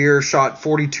 last year, shot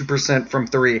 42% from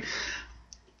 3.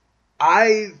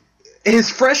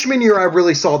 His freshman year, I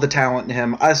really saw the talent in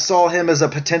him. I saw him as a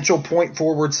potential point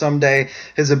forward someday.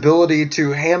 His ability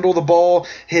to handle the ball,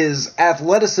 his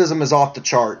athleticism is off the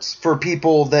charts. For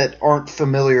people that aren't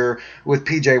familiar with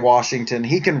PJ Washington,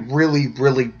 he can really,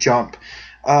 really jump.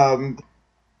 In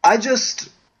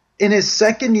his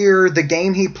second year, the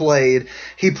game he played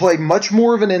much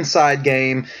more of an inside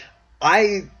game.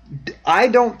 I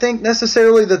don't think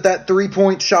necessarily that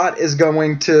 3-point shot is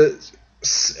going to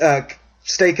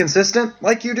stay consistent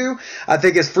like you do. I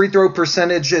think his free throw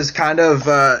percentage is kind of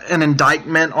an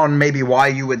indictment on maybe why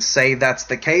you would say that's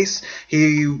the case.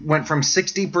 He went from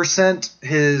 60%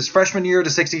 his freshman year to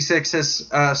 66% his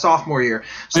sophomore year.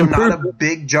 So not a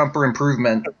big jumper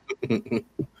improvement. Did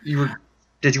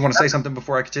you want to say something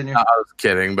before I continue? I was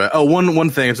kidding, but one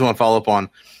thing I just want to follow up on.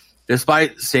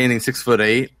 Despite standing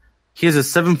 6'8", he has a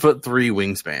 7'3"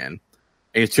 wingspan, and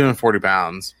he's 240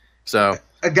 pounds. So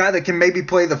a guy that can maybe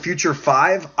play the future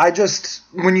five.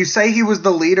 When you say he was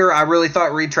the leader, I really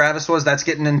thought Reed Travis was. That's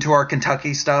getting into our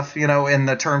Kentucky stuff, in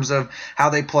the terms of how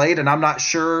they played. And I'm not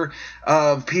sure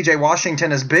of PJ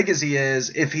Washington, as big as he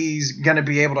is, if he's going to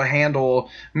be able to handle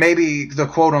maybe the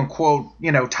quote unquote,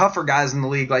 tougher guys in the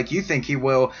league like you think he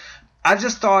will. I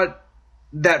just thought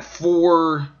that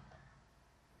for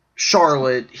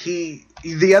Charlotte,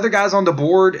 the other guys on the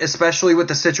board, especially with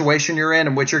the situation you're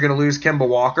in which you're going to lose Kemba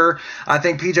Walker, I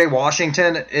think PJ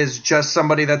Washington is just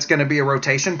somebody that's going to be a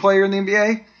rotation player in the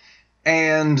NBA.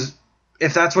 And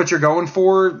if that's what you're going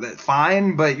for,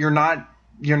 fine, but you're not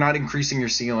increasing your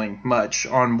ceiling much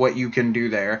on what you can do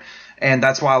there. And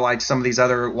that's why I liked some of these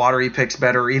other lottery picks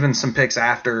better, even some picks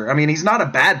after. I mean, he's not a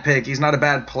bad pick. He's not a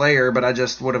bad player, but I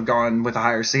just would have gone with a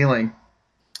higher ceiling.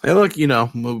 Hey, look,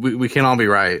 we can't all be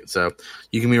right, so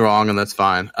you can be wrong, and that's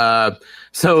fine.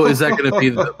 So is that going to be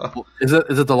is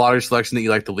it the lottery selection that you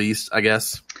like the least, I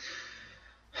guess?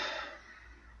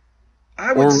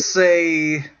 I would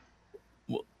say.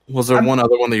 Was there one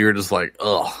other one that you were just like,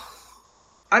 ugh?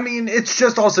 I mean, it's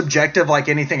just all subjective like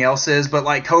anything else is, but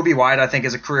like Kobe White, I think,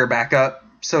 is a career backup.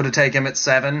 So to take him at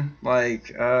 7, I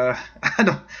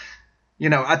don't.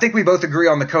 I think we both agree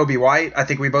on the Kobe White. I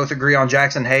think we both agree on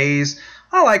Jackson Hayes.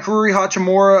 I like Rui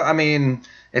Hachimura. I mean,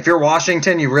 if you're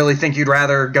Washington, you really think you'd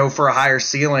rather go for a higher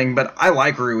ceiling, but I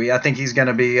like Rui. I think he's going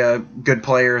to be a good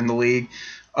player in the league.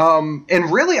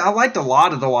 And really, I liked a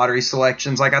lot of the lottery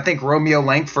selections. Like, I think Romeo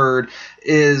Langford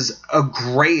is a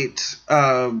great,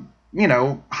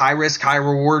 high risk, high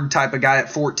reward type of guy at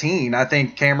 14. I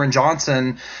think Cameron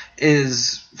Johnson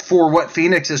is, for what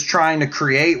Phoenix is trying to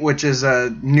create, which is a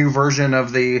new version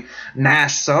of the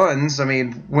Nash Suns. I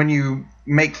mean, when you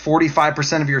make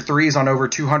 45% of your threes on over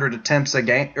 200 attempts in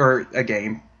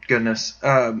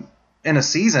a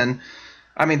season,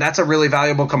 I mean, that's a really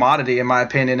valuable commodity in my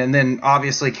opinion. And then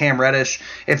obviously Cam Reddish,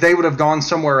 if they would have gone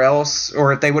somewhere else,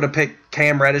 or if they would have picked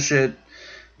Cam Reddish at,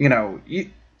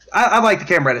 I like the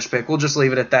Cam Reddish pick. We'll just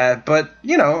leave it at that. But,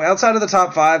 outside of the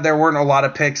top 5, there weren't a lot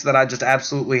of picks that I just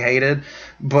absolutely hated.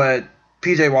 But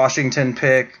PJ Washington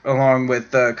pick, along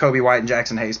with Kobe White and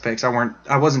Jackson Hayes picks,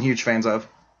 I wasn't huge fans of.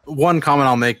 One comment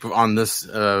I'll make on this,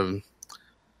 the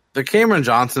Cameron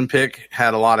Johnson pick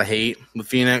had a lot of hate with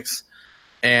Phoenix.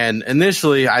 And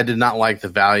initially, I did not like the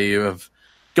value of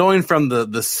going from the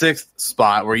 6th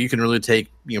spot where you can really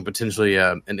take, potentially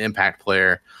an impact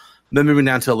player, then moving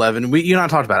down to 11. You and I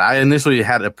talked about it. I initially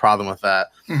had a problem with that.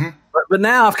 Mm-hmm. But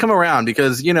now I've come around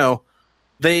because,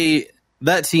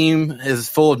 that team is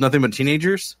full of nothing but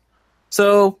teenagers.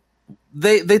 So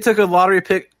they took a lottery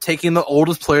pick taking the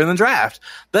oldest player in the draft.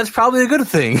 That's probably a good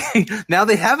thing. Now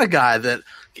they have a guy that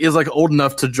is like old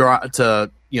enough to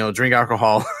drink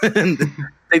alcohol and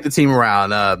take the team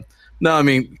around. No, I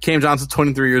mean, Cam Johnson's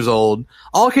 23 years old.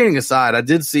 All kidding aside, I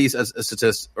did see a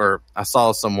statistic, or I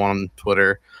saw someone on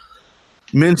Twitter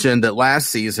mentioned that last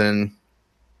season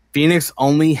Phoenix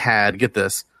only had, get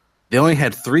this, they only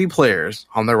had 3 players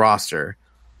on their roster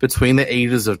between the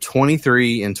ages of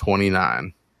 23 and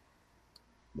 29.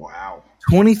 Wow.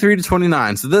 23 to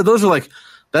 29. So those are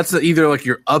that's either like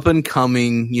your up and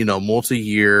coming,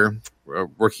 multi-year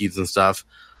rookies and stuff.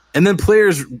 And then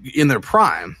players in their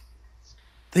prime.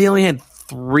 They only had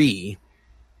 3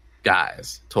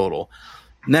 guys total.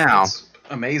 Now, that's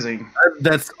amazing.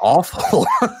 That's awful.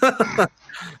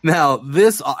 Now,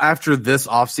 after this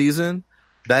offseason,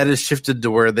 that has shifted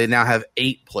to where they now have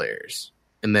 8 players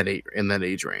in that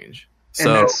age range.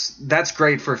 So, and that's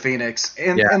great for Phoenix.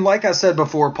 And like I said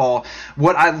before, Paul,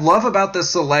 what I love about this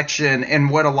selection and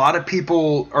what a lot of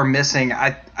people are missing,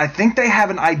 I think they have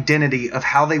an identity of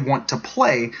how they want to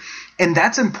play. And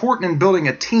that's important in building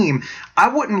a team. I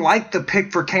wouldn't like the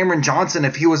pick for Cameron Johnson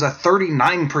if he was a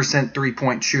 39%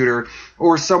 three-point shooter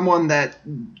or someone that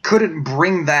couldn't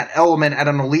bring that element at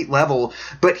an elite level.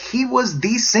 But he was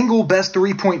the single best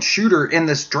three-point shooter in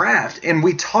this draft. And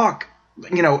we talk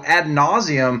ad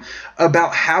nauseum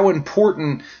about how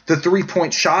important the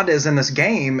 3-point shot is in this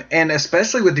game. And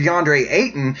especially with DeAndre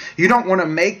Ayton, you don't want to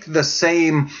make the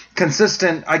same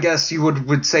consistent, I guess you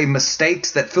would say,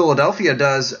 mistakes that Philadelphia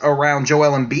does around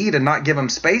Joel Embiid and not give him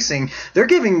spacing. They're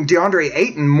giving DeAndre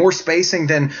Ayton more spacing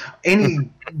than any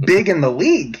big in the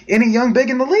league, any young big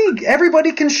in the league.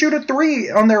 Everybody can shoot a three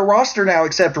on their roster now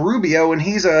except Rubio, and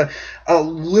he's a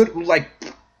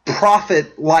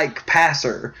prophet-like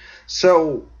passer.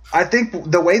 So I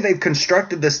think the way they've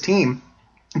constructed this team,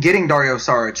 getting Dario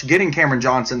Saric, getting Cameron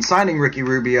Johnson, signing Ricky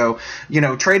Rubio,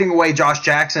 trading away Josh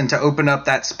Jackson to open up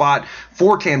that spot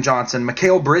for Cam Johnson,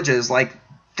 Mikal Bridges,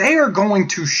 they are going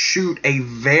to shoot a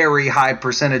very high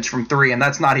percentage from three, and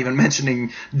that's not even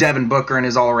mentioning Devin Booker and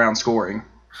his all-around scoring.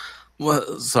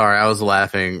 Well, sorry, I was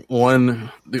laughing.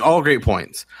 All great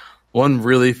points. One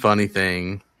really funny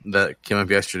thing that came up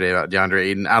yesterday about DeAndre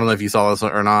Ayton, I don't know if you saw this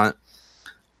or not.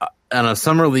 In a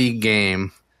summer league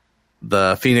game,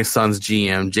 the Phoenix Suns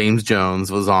GM, James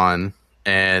Jones, was on,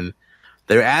 and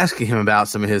they were asking him about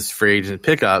some of his free agent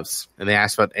pickups, and they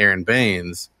asked about Aaron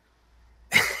Baines.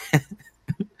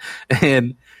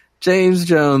 And James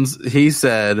Jones, he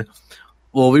said,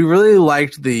 well, we really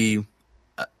liked the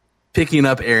picking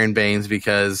up Aaron Baines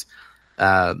because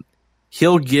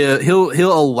he'll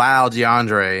allow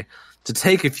DeAndre to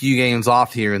take a few games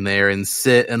off here and there and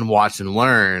sit and watch and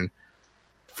learn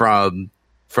from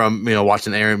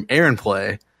watching Aaron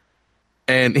play.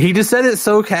 And he just said it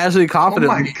so casually,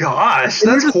 confidently. Oh my gosh,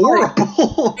 that's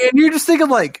horrible. And you're just thinking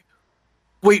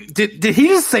wait, did he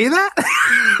just say that?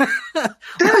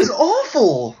 That is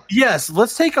awful. Yes,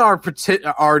 let's take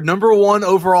our number one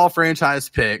overall franchise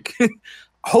pick,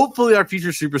 hopefully our future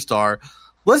superstar.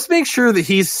 Let's make sure that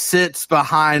he sits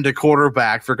behind a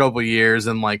quarterback for a couple of years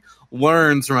and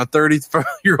learns from a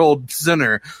 30-year-old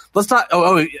center. Let's not.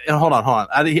 Oh, hold on.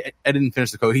 I didn't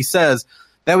finish the quote. He says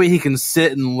that way he can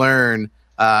sit and learn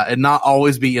and not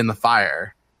always be in the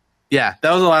fire. Yeah,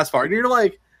 that was the last part. And you're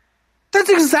like, that's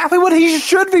exactly what he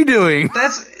should be doing.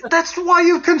 That's why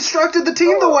you've constructed the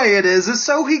team the way it is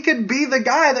so he could be the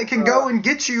guy that can go and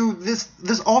get you this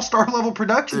all-star level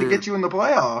production to get you in the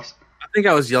playoffs. I think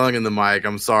I was yelling in the mic.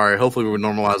 I'm sorry. Hopefully we would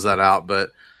normalize that out.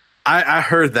 But I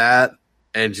heard that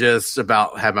and just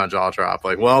about had my jaw drop.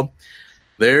 Well,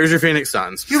 there's your Phoenix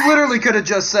Suns. You literally could have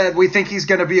just said, we think he's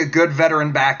going to be a good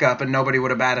veteran backup, and nobody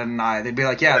would have batted an eye. They'd be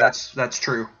like, yeah. That's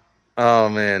true. Oh,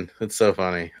 man. It's so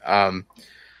funny.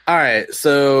 All right,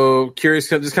 so curious,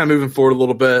 just kind of moving forward a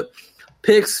little bit.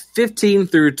 Picks 15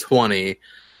 through 20.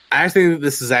 I think that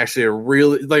this is actually a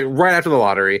really, right after the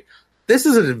lottery, this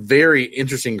is a very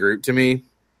interesting group to me,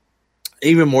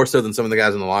 even more so than some of the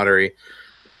guys in the lottery.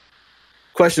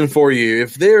 Question for you.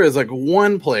 If there is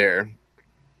one player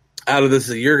out of this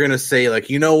that you're going to say,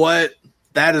 you know what?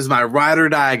 That is my ride or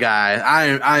die guy.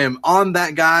 I am on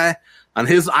that guy, on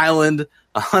his island,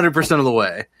 100% of the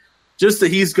way. Just that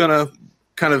he's going to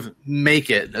kind of make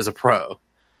it as a pro.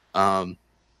 Can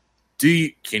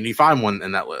you find one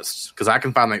in that list? Because I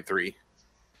can find 3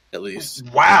 at least.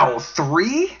 Wow,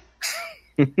 3?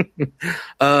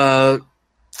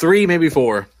 3, maybe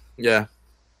 4. Yeah.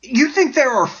 You think there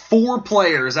are 4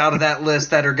 players out of that list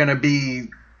that are going to be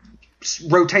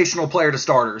rotational player to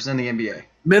starters in the NBA?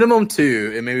 Minimum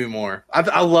 2 and maybe more.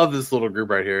 I love this little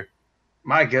group right here.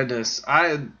 My goodness.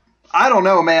 I don't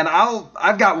know, man.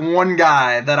 I've got one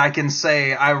guy that I can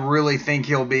say I really think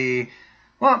he'll be,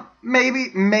 well,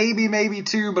 maybe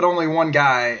 2, but only one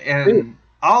guy. And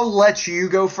I'll let you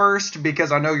go first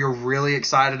because I know you're really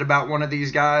excited about one of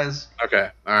these guys. Okay.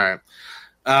 All right.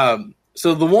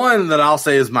 So the one that I'll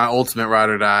say is my ultimate ride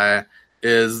or die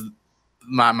is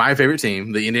my favorite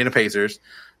team, the Indiana Pacers.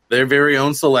 Their very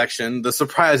own selection, the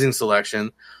surprising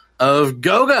selection of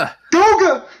Goga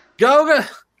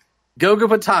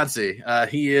Bitadze.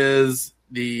 He is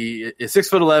the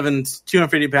 6'11",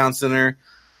 250-pound center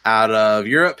out of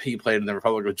Europe. He played in the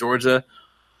Republic of Georgia.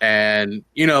 And,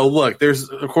 look, there's,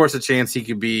 of course, a chance he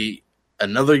could be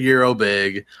another Euro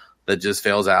big that just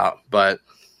fails out. But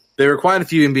there were quite a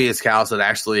few NBA scouts that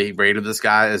actually rated this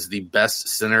guy as the best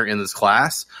center in this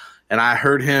class. And I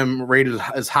heard him rated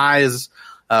as high as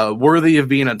worthy of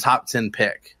being a top 10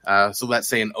 pick. So that's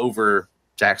saying over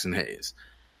Jackson Hayes.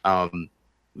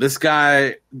 This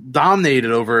guy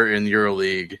dominated over in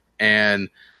EuroLeague, and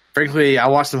frankly, I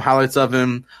watched some highlights of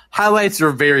him. Highlights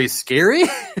are very scary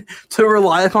to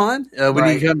rely upon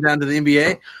when you come down to the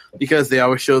NBA because they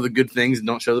always show the good things and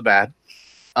don't show the bad.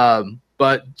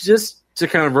 But just to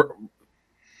kind of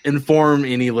inform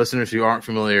any listeners who aren't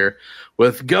familiar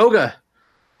with Goga,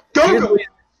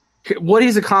 what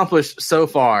he's accomplished so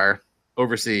far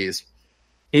overseas.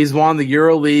 He's won the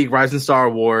EuroLeague Rising Star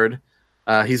Award.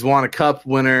 He's won a Cup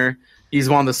winner. He's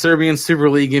won the Serbian Super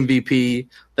League MVP,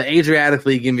 the Adriatic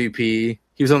League MVP.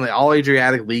 He was on the All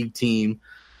Adriatic League team.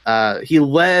 He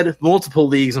led multiple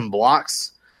leagues in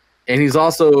blocks, and he's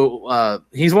also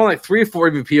he's won like 3 or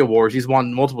 4 MVP awards. He's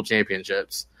won multiple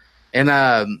championships,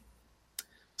 and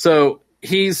so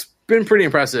he's been pretty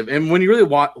impressive. And when you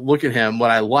really look at him,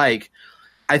 what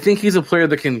I think he's a player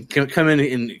that can come in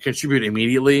and contribute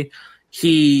immediately.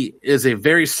 He is a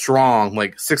very strong,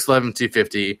 like 6'11",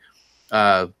 250,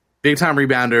 big time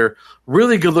rebounder,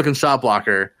 really good looking shot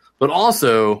blocker, but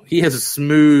also he has a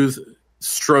smooth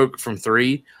stroke from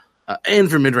 3 and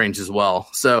from mid range as well.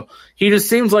 So he just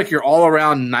seems like your all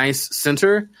around nice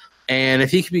center. And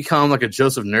if he can become like a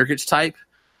Joseph Nurkic type,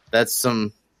 that's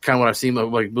some kind of what I've seen,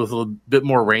 like with a little bit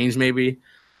more range maybe.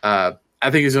 I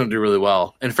think he's going to do really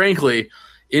well. And frankly,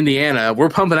 Indiana, we're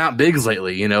pumping out bigs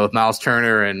lately, with Miles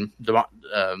Turner and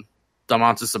Domantas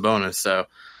Sabonis. So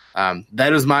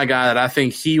that is my guy that I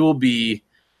think he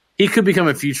could become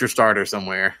a future starter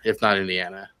somewhere, if not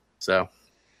Indiana. So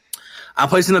I'm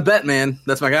placing a bet, man.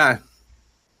 That's my guy.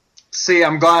 See,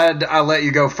 I'm glad I let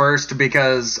you go first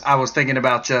because I was thinking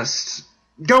about just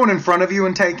going in front of you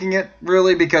and taking it,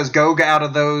 really, because Goga out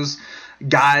of those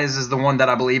guys is the one that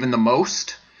I believe in the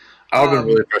most. I would have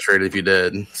been really frustrated if you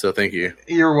did, so thank you.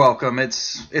 You're welcome.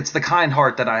 It's the kind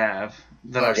heart that I have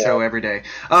that I show every day.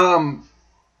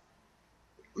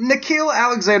 Nickeil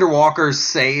Alexander-Walker's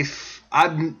safe.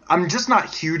 I'm just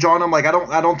not huge on him. Like I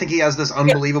don't think he has this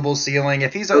unbelievable ceiling.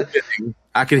 If he's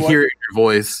I can hear it in your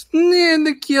voice. Yeah,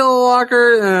 Nickeil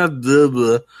Walker.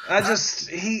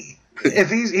 If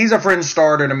he's a fringe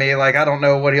starter to me. Like I don't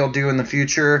know what he'll do in the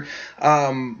future.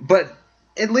 But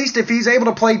at least if he's able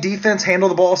to play defense, handle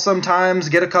the ball sometimes,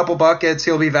 get a couple buckets,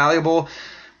 he'll be valuable.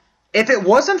 If it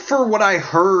wasn't for what I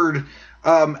heard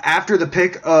after the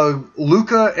pick of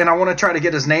Luka, and I want to try to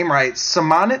get his name right,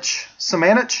 Samanic?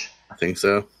 I think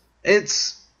so.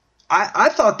 I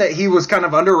thought that he was kind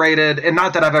of underrated, and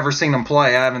not that I've ever seen him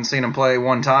play. I haven't seen him play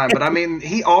one time. But, I mean,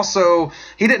 he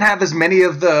didn't have as many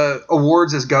of the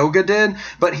awards as Goga did,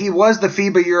 but he was the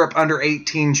FIBA Europe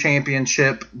Under-18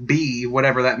 Championship B,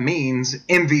 whatever that means,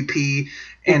 MVP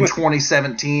in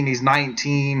 2017. He's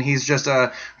 19. He's just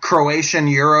a Croatian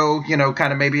Euro,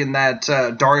 kind of maybe in that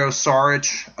Dario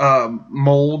Saric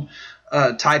mold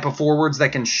type of forwards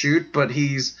that can shoot, but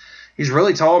he's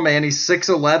really tall, man. He's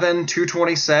 6'11",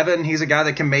 227. He's a guy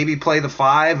that can maybe play the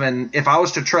 5. And if I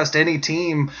was to trust any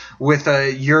team with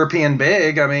a European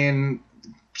big, I mean,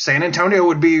 San Antonio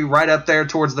would be right up there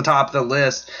towards the top of the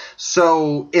list.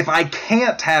 So if I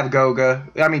can't have Goga,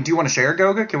 I mean, do you want to share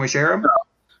Goga? Can we share him?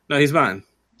 No, he's mine.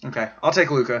 Okay, I'll take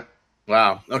Luka.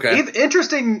 Wow, okay.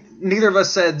 Interesting, neither of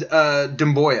us said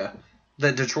Demboya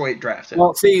that Detroit drafted.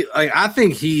 Well, see, I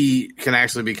think he can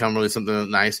actually become really something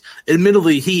nice.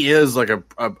 Admittedly, he is like a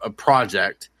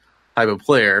project type of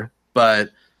player,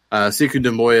 but Sekou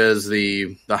Demboya is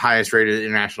the highest rated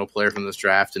international player from this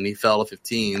draft, and he fell to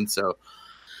 15. So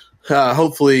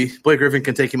hopefully Blake Griffin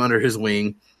can take him under his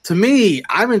wing. To me,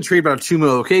 I'm intrigued about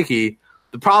Chuma Okeke.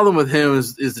 The problem with him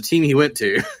is the team he went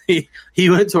to. he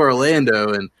went to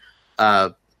Orlando, and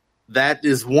that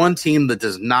is one team that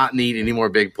does not need any more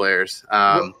big players.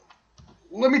 Well,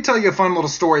 let me tell you a fun little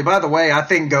story. By the way, I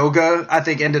think Goga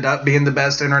ended up being the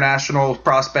best international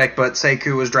prospect, but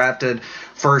Sekou was drafted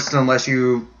first unless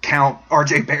you count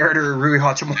RJ Barrett or Rui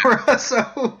Hachimura.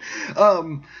 So,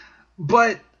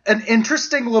 but an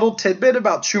interesting little tidbit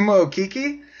about Chuma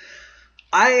Okeke.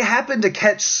 I happened to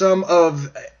catch some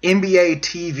of NBA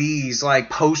TV's like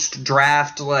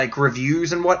post-draft like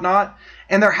reviews and whatnot,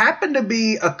 and there happened to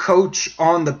be a coach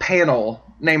on the panel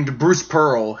named Bruce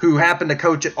Pearl who happened to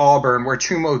coach at Auburn where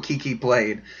Chuma Okeke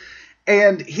played.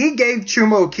 And he gave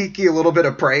Chuma Okeke a little bit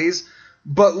of praise,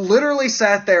 but literally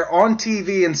sat there on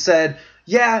TV and said,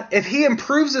 yeah, if he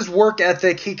improves his work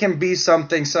ethic, he can be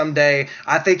something someday.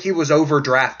 I think he was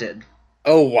overdrafted.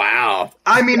 Oh, wow.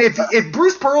 I mean, if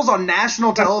Bruce Pearl's on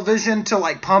national television to,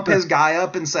 like, pump his guy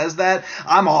up and says that,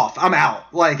 I'm off. I'm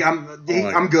out. Like,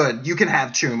 I'm good. You can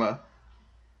have Chuma.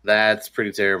 That's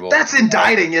pretty terrible. That's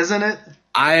indicting, isn't it?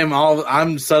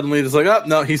 I'm suddenly just like, oh,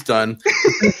 no, he's done.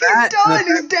 He's done.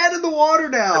 He's dead in the water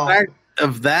now. The fact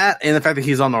of that and the fact that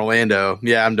he's on Orlando,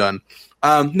 yeah, I'm done.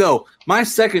 No, my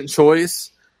second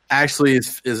choice actually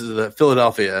is the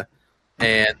Philadelphia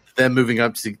and them moving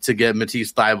up to get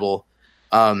Matisse Thybulle.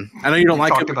 I know you don't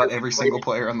like talked about every single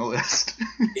player on the list.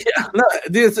 Yeah, no,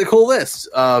 dude, it's a cool list.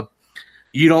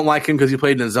 You don't like him because he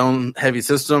played in a zone-heavy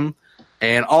system,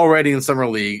 and already in Summer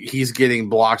League, he's getting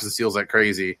blocks and steals like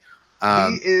crazy.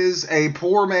 He is a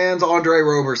poor man's Andre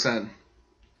Roberson.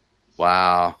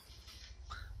 Wow.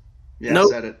 Yeah,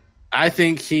 Nope. I said it. I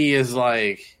think he is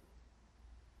like.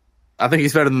 I think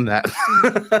he's better than that.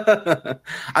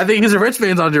 I think he's a Rich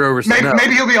man's Andre Roberson.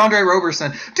 Maybe he'll be Andre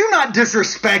Roberson. Do not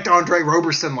disrespect Andre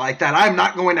Roberson like that. I'm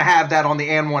not going to have that on the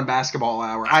And1 Basketball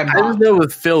Hour. I just know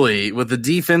with Philly, with the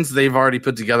defense they've already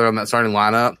put together on that starting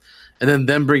lineup, and then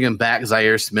them bringing back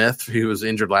Zaire Smith, who was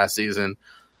injured last season.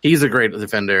 He's a great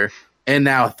defender. And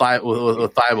now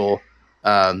with Thibault.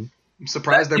 I'm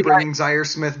surprised they're bringing Zaire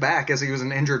Smith back as he was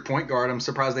an injured point guard. I'm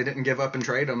surprised they didn't give up and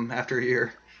trade him after a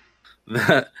year.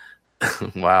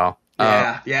 Wow.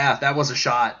 Yeah, that was a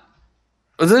shot.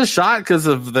 Was it a shot because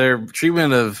of their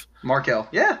treatment of Markelle?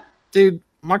 Yeah. Dude,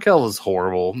 Markelle was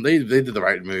horrible. They did the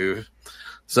right move.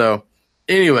 So,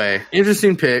 anyway,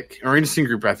 interesting pick, or interesting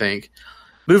group, I think.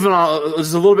 Moving on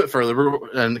just a little bit further,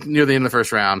 we're near the end of the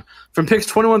first round. From picks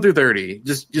 21 through 30,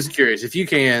 just curious, if you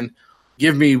can,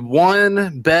 give me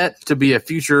one bet to be a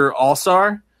future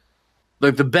All-Star,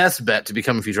 like the best bet to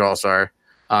become a future All-Star.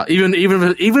 Even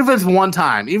if it's one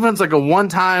time, even if it's like a one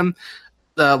time,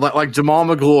 like Jamal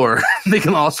McGlure making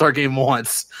an All-Star game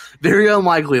once, very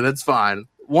unlikely. That's fine.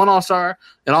 One All-Star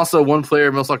and also one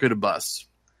player most likely to bust.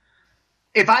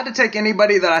 If I had to take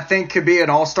anybody that I think could be an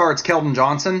All-Star, it's Keldon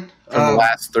Johnson. From the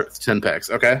last 10 picks,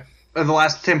 okay? The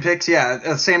last 10 picks,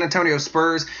 yeah. San Antonio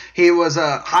Spurs. He was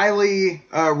a highly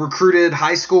recruited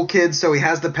high school kid, so he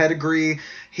has the pedigree.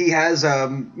 He has,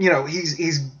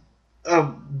 he's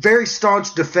a very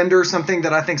staunch defender, something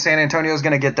that I think San Antonio is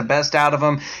going to get the best out of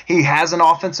him. He has an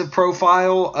offensive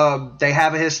profile. They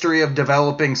have a history of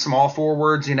developing small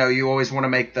forwards. You know, you always want to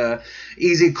make the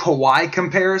easy Kawhi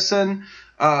comparison.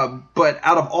 But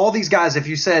out of all these guys, if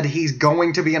you said he's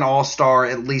going to be an all-star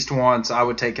at least once, I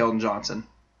would take Keldon Johnson.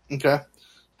 Okay.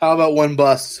 How about one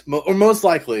bust? Or most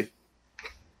likely?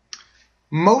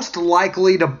 Most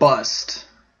likely to bust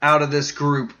out of this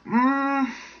group?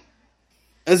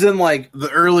 As in, like, the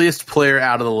earliest player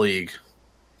out of the league.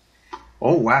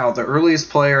 Oh, wow. The earliest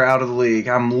player out of the league.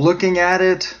 I'm looking at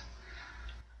it.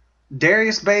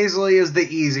 Darius Bazley is the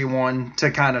easy one to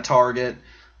kind of target.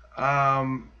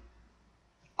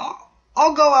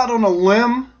 I'll go out on a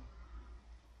limb.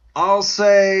 I'll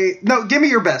say no. Give me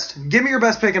your best. Give me your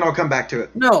best pick, and I'll come back to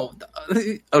it. No,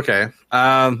 okay.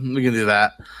 We can do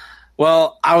that.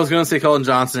 Well, I was going to say Keldon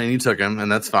Johnson, and you took him,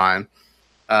 and that's fine.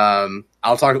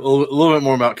 I'll talk a little bit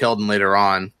more about Keldon later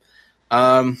on.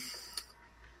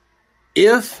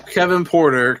 If Kevin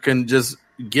Porter can just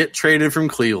get traded from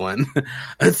Cleveland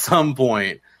at some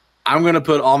point, I'm going to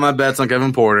put all my bets on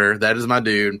Kevin Porter. That is my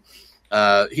dude.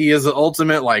 He is the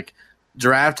ultimate like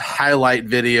draft highlight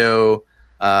video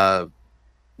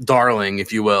darling,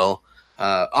 if you will.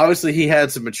 Obviously, he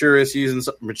had some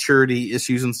maturity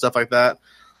issues and stuff like that,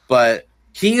 but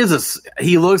he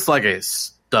looks like a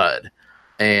stud,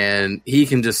 and he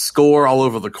can just score all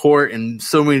over the court in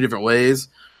so many different ways.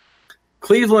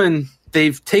 Cleveland,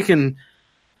 they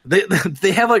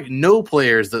have like no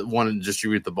players that want to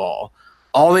distribute the ball.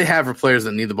 All they have are players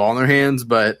that need the ball in their hands,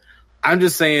 but I'm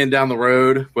just saying down the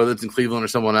road, whether it's in Cleveland or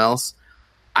someone else,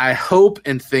 I hope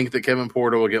and think that Kevin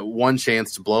Porter will get one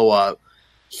chance to blow up.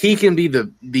 He can be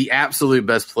the absolute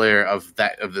best player of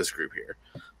this group here.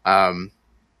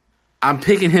 I'm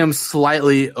picking him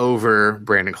slightly over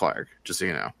Brandon Clark, just so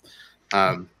you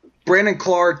know. Brandon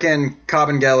Clark and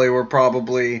Kabengele were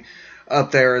probably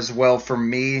up there as well for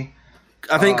me.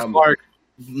 I think Clark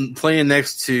playing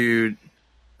next to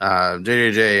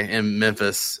JJJ in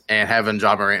Memphis and having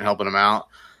Ja Morant helping him out,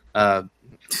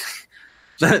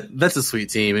 that's a sweet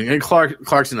team. And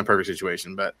Clark's in a perfect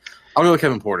situation, but I'll go with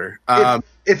Kevin Porter.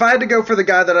 If I had to go for the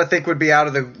guy that I think would be out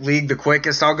of the league the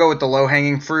quickest, I'll go with the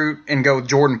low-hanging fruit and go with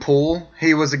Jordan Poole.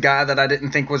 He was a guy that I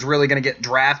didn't think was really going to get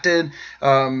drafted.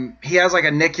 He has like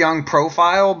a Nick Young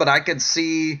profile, but I could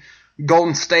see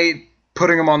Golden State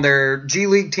putting him on their G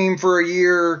League team for a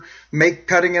year,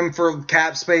 cutting him for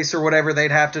cap space or whatever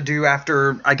they'd have to do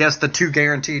after, I guess, the 2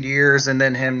 guaranteed years, and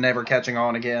then him never catching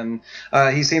on again.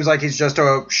 He seems like he's just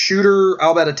a shooter.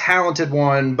 I'll bet a talented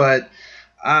one, but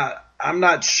I'm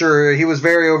not sure. He was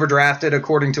very overdrafted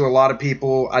according to a lot of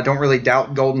people. I don't really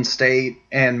doubt Golden State,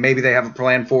 and maybe they have a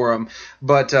plan for him,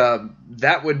 but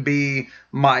that would be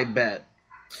my bet.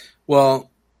 Well,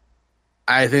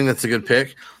 I think that's a good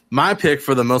pick. My pick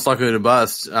for the most likely to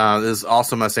bust is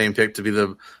also my same pick to be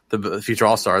the future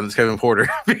All-Star. That's Kevin Porter.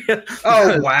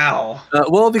 Oh, wow.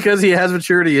 Well, because he has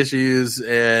maturity issues,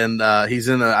 and he's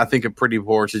in I think a pretty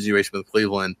poor situation with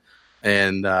Cleveland.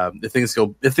 And if things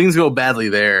go badly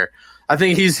there, I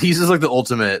think he's just like the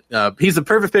ultimate. He's the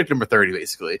perfect pick, number 30,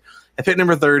 basically. At pick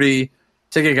number 30,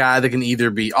 take a guy that can either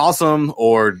be awesome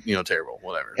or, terrible,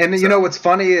 whatever. And you know what's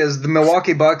funny is the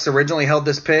Milwaukee Bucks originally held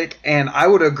this pick, and I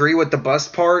would agree with the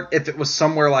bust part if it was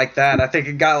somewhere like that. I think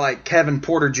a guy like Kevin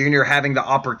Porter Jr. having the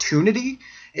opportunity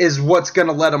is what's going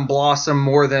to let him blossom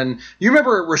more than – you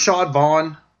remember Rashad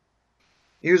Vaughn?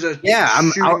 He was a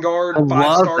shooting guard,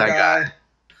 five-star guy.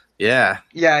 Yeah.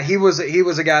 Yeah, he was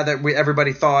a guy that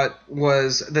everybody thought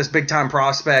was this big-time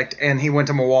prospect, and he went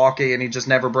to Milwaukee, and he just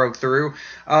never broke through.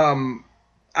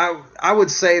 I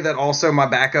would say that also my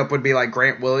backup would be like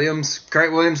Grant Williams.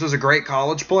 Grant Williams was a great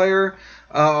college player,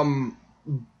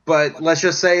 but let's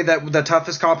just say that the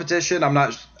toughest competition, he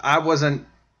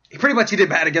did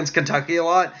bad against Kentucky a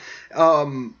lot.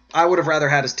 I would have rather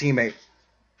had his teammate,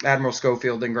 Admiral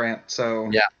Schofield, than Grant. So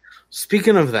yeah.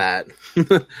 Speaking of that,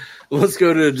 let's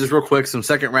go to just real quick some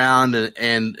second round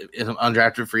and some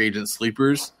undrafted free agent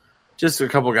sleepers. Just a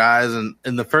couple guys, and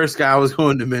the first guy I was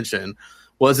going to mention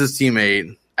was his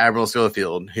teammate, Admiral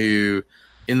Schofield, who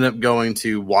ended up going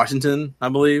to Washington, I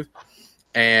believe.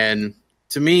 And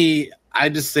to me, I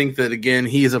just think that, again,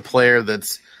 he's a player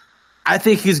I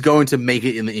think he's going to make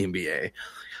it in the NBA.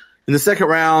 In the second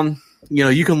round,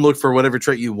 you can look for whatever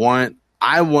trait you want.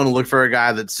 I want to look for a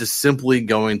guy that's just simply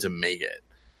going to make it.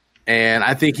 And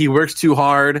I think he works too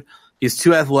hard. He's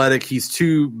too athletic. He's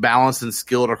too balanced and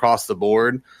skilled across the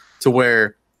board to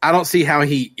where I don't see how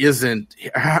he isn't,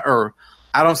 or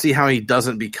I don't see how he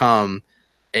doesn't become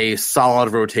a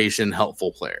solid rotation,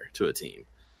 helpful player to a team.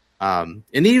 And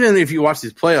even if you watch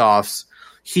these playoffs,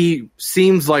 he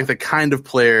seems like the kind of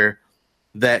player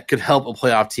that could help a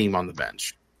playoff team on the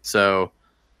bench. So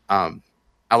I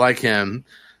like him.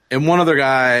 And one other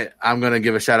guy I'm going to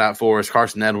give a shout out for is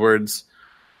Carson Edwards.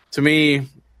 To me,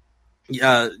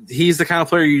 he's the kind of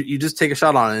player you just take a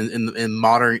shot on in the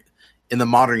modern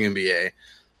NBA.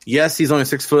 Yes, he's only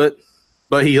 6 foot,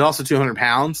 but he's also 200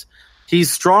 pounds. He's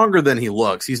stronger than he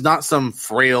looks. He's not some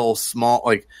frail,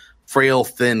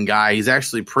 thin guy. He's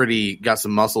actually got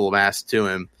some muscle mass to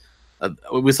him.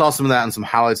 We saw some of that in some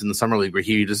highlights in the summer league where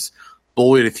he just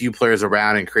bullied a few players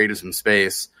around and created some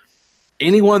space.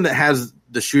 Anyone that has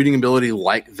the shooting ability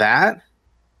like that,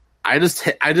 I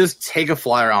just take a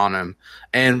flyer on him.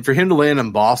 And for him to land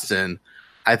in Boston,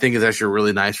 I think is actually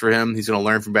really nice for him. He's going to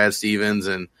learn from Brad Stevens,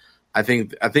 and I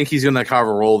think he's going to carve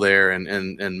a role there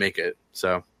and make it.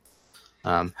 So,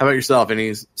 how about yourself?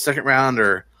 Any second round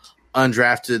or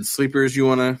undrafted sleepers you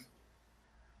want to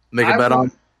make a bet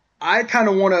on? I kind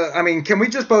of want to. I mean, can we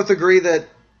just both agree that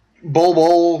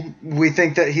Bol, we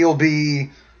think that he'll be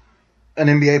an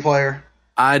NBA player?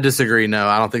 I disagree. No,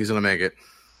 I don't think he's going to make it.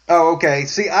 Oh, okay.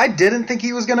 See, I didn't think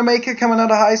he was going to make it coming out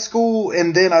of high school,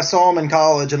 and then I saw him in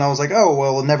college, and I was like, oh,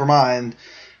 well, never mind.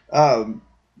 But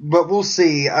we'll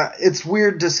see. It's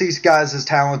weird to see guys as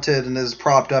talented and as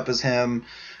propped up as him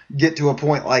get to a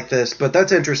point like this, but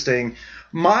that's interesting.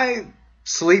 My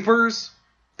sleepers,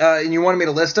 and you wanted me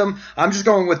to list them, I'm just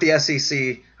going with the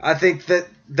SEC. I think that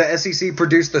the SEC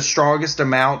produced the strongest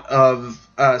amount of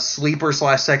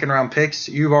sleeper/second-round picks.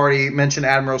 You've already mentioned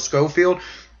Admiral Schofield.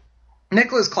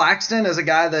 Nicholas Claxton is a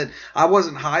guy that I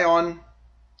wasn't high on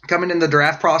coming in the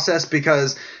draft process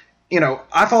because,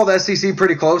 I follow the SEC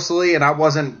pretty closely and I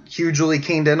wasn't hugely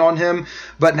keened in on him.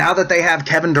 But now that they have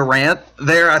Kevin Durant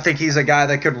there, I think he's a guy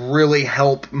that could really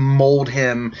help mold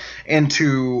him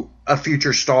into a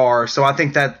future star. So I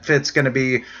think that fit's going to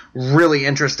be really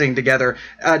interesting together.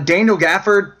 Daniel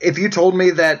Gafford, if you told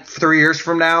me that 3 years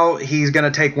from now he's going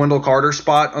to take Wendell Carter's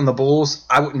spot on the Bulls,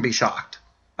 I wouldn't be shocked.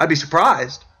 I'd be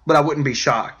surprised, but I wouldn't be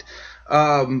shocked.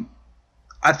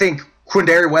 I think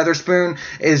Quindary Weatherspoon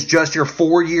is just your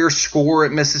 4-year scorer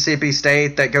at Mississippi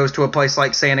State that goes to a place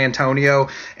like San Antonio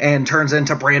and turns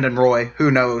into Brandon Roy. Who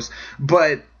knows?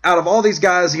 But out of all these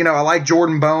guys, I like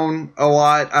Jordan Bone a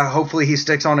lot. Hopefully he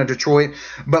sticks on in Detroit.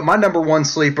 But my number one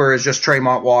sleeper is just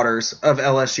Tremont Waters of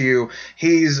LSU.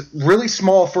 He's really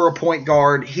small for a point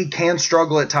guard. He can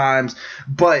struggle at times,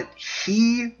 but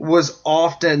he was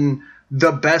often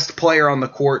the best player on the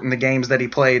court in the games that he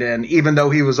played in, even though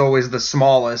he was always the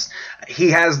smallest. He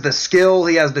has the skill.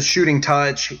 He has the shooting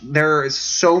touch. There is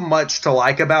so much to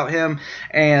like about him.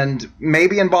 And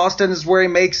maybe in Boston is where he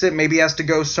makes it. Maybe he has to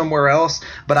go somewhere else.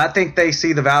 But I think they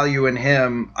see the value in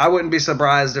him. I wouldn't be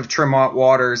surprised if Tremont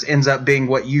Waters ends up being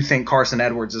what you think Carson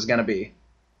Edwards is going to be.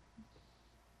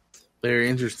 Very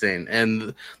interesting.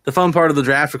 And the fun part of the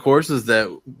draft, of course, is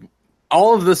that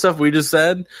all of the stuff we just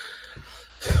said,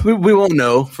 we won't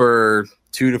know for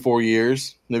 2 to 4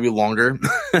 years, maybe longer,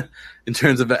 in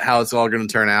terms of how it's all going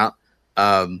to turn out.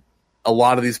 A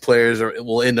lot of these players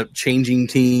will end up changing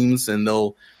teams, and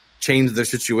they'll change their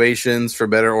situations for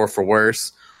better or for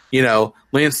worse.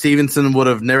 Lance Stevenson would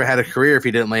have never had a career if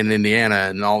he didn't land in Indiana,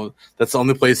 and that's the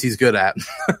only place he's good at.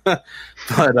 But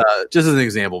just as an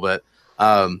example, but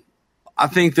I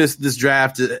think this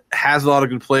draft has a lot of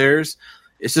good players.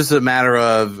 It's just a matter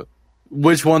of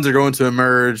which ones are going to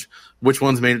emerge, which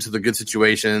ones made it to the good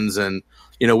situations, and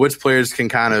which players can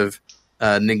kind of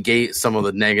negate some of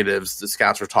the negatives the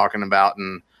scouts were talking about,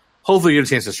 and hopefully get a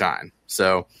chance to shine.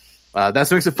 So that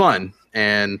makes it fun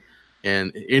and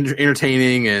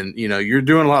entertaining, and you're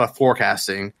doing a lot of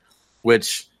forecasting,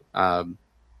 which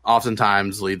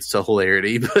oftentimes leads to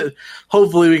hilarity. But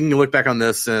hopefully we can look back on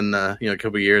this in a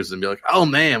couple of years and be like, oh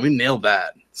man, we nailed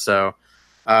that. So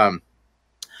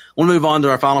we'll move on to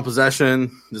our final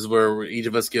possession. This is where each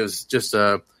of us gives just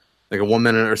a 1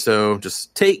 minute or so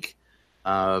just take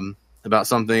about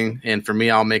something. And for me,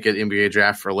 I'll make it NBA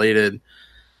draft related.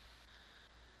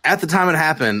 At the time it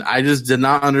happened, I just did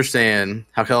not understand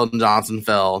how Keldon Johnson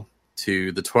fell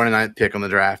to the 29th pick on the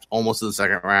draft, almost to the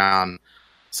second round.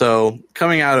 So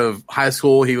coming out of high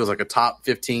school, he was like a top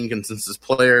 15 consensus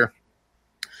player.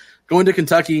 Going to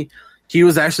Kentucky, he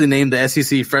was actually named the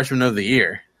SEC Freshman of the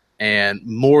Year and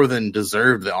more than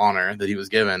deserved the honor that he was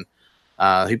given.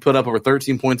 He put up over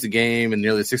 13 points a game and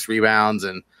nearly 6 rebounds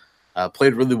and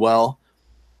played really well.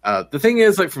 The thing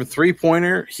is, from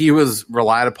three-pointer, he was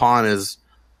relied upon as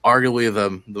arguably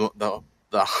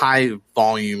the high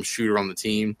volume shooter on the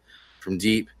team from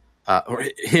deep, or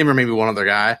him or maybe one other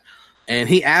guy, and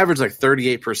he averaged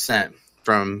 38%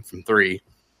 from three,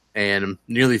 and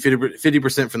nearly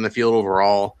 50% from the field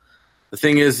overall. The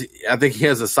thing is, I think he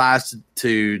has the size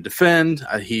to defend.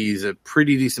 He's a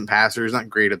pretty decent passer. He's not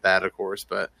great at that, of course,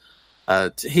 but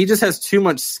he just has too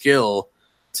much skill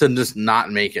to just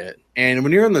not make it. And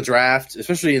when you're in the draft,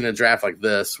 especially in a draft like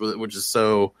this, which is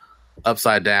so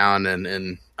upside down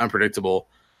and unpredictable,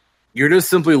 you're just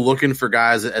simply looking for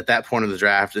guys at that point of the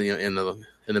draft, in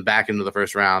the back end of the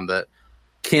first round, that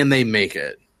can they make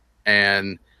it?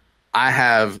 And I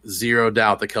have zero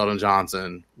doubt that Keldon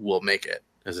Johnson will make it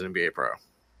as an NBA pro.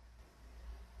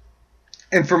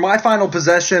 And for my final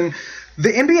possession, the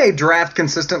NBA draft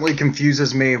consistently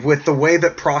confuses me with the way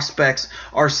that prospects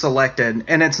are selected.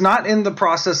 And it's not in the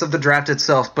process of the draft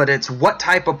itself, but it's what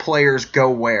type of players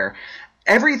go where.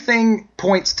 Everything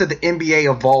points to the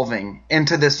NBA evolving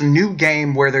into this new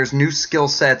game where there's new skill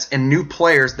sets and new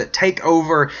players that take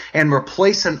over and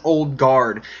replace an old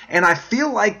guard. And I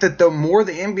feel like that the more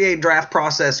the NBA draft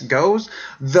process goes,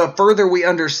 the further we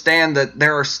understand that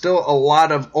there are still a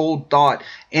lot of old thought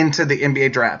into the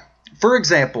NBA draft. For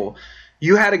example,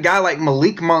 you had a guy like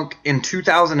Malik Monk in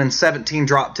 2017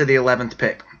 drop to the 11th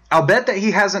pick. I'll bet that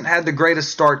he hasn't had the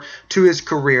greatest start to his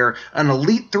career. An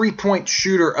elite three-point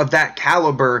shooter of that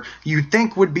caliber you'd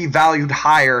think would be valued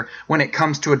higher when it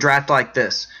comes to a draft like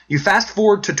this. You fast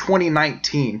forward to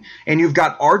 2019, and you've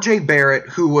got R.J. Barrett,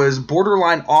 who was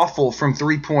borderline awful from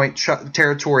three-point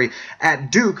territory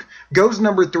at Duke, goes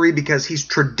number 3 because he's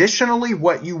traditionally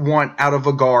what you want out of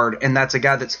a guard, and that's a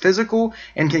guy that's physical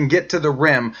and can get to the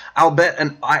rim. I'll bet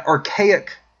an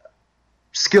archaic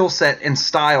skill set and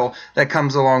style that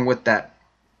comes along with that.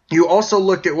 You also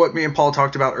look at what me and Paul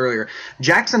talked about earlier.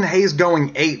 Jackson Hayes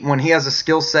going 8 when he has a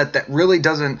skill set that really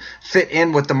doesn't fit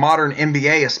in with the modern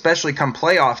NBA, especially come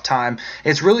playoff time.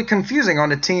 It's really confusing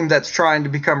on a team that's trying to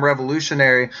become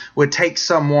revolutionary would take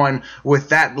someone with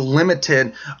that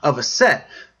limited of a set.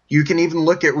 You can even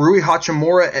look at Rui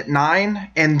Hachimura at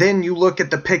 9, and then you look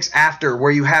at the picks after where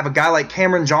you have a guy like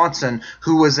Cameron Johnson,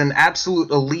 who was an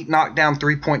absolute elite knockdown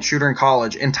three-point shooter in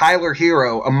college, and Tyler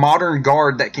Hero, a modern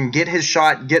guard that can get his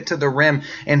shot, get to the rim,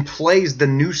 and plays the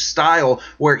new style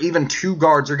where even two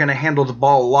guards are going to handle the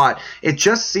ball a lot. It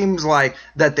just seems like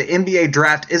that the NBA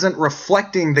draft isn't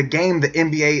reflecting the game the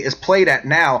NBA is played at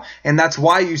now, and that's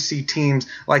why you see teams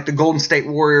like the Golden State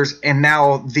Warriors and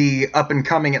now the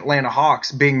up-and-coming Atlanta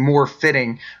Hawks being more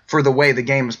fitting for the way the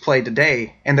game is played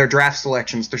today and their draft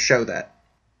selections to show that.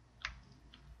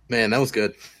 Man, that was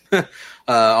good.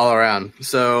 All around.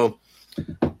 So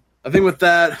I think with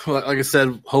that, like I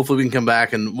said, hopefully we can come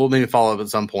back and we'll maybe follow up at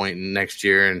some point next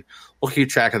year, and we'll keep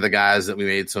track of the guys that we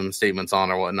made some statements on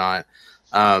or whatnot.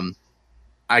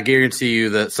 I guarantee you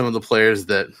that some of the players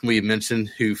that we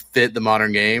mentioned who fit the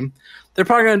modern game, they're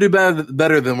probably going to do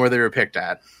better than where they were picked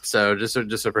at. So just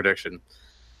a prediction.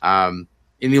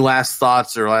 Any last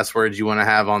thoughts or last words you want to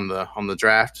have on the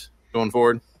draft going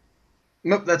forward?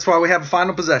 Nope, that's why we have a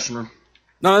final possession room.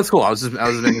 No, that's cool. I was just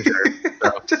making sure.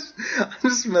 So. I'm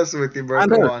just messing with you, bro. I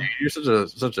know, dude, you're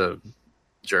such a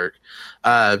jerk.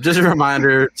 Just a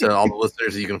reminder to all the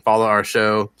listeners that you can follow our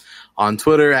show on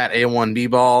Twitter at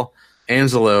A1BBall.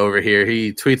 Angelo over here,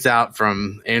 he tweets out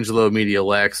from Angelo Media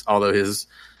Lex, although his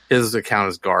his account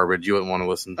is garbage. You wouldn't want to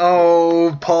listen.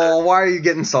 Oh, Paul, why are you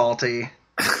getting salty?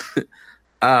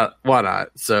 Why not?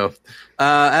 So,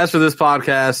 as for this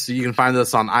podcast, you can find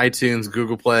us on iTunes,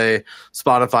 Google Play,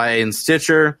 Spotify, and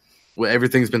Stitcher.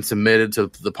 Everything's been submitted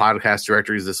to the podcast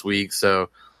directories this week, so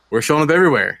we're showing up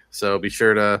everywhere. So be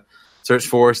sure to search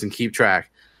for us and keep track.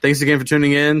 Thanks again for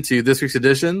tuning in to this week's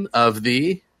edition of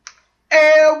the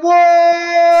And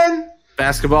one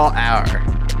Basketball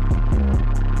Hour.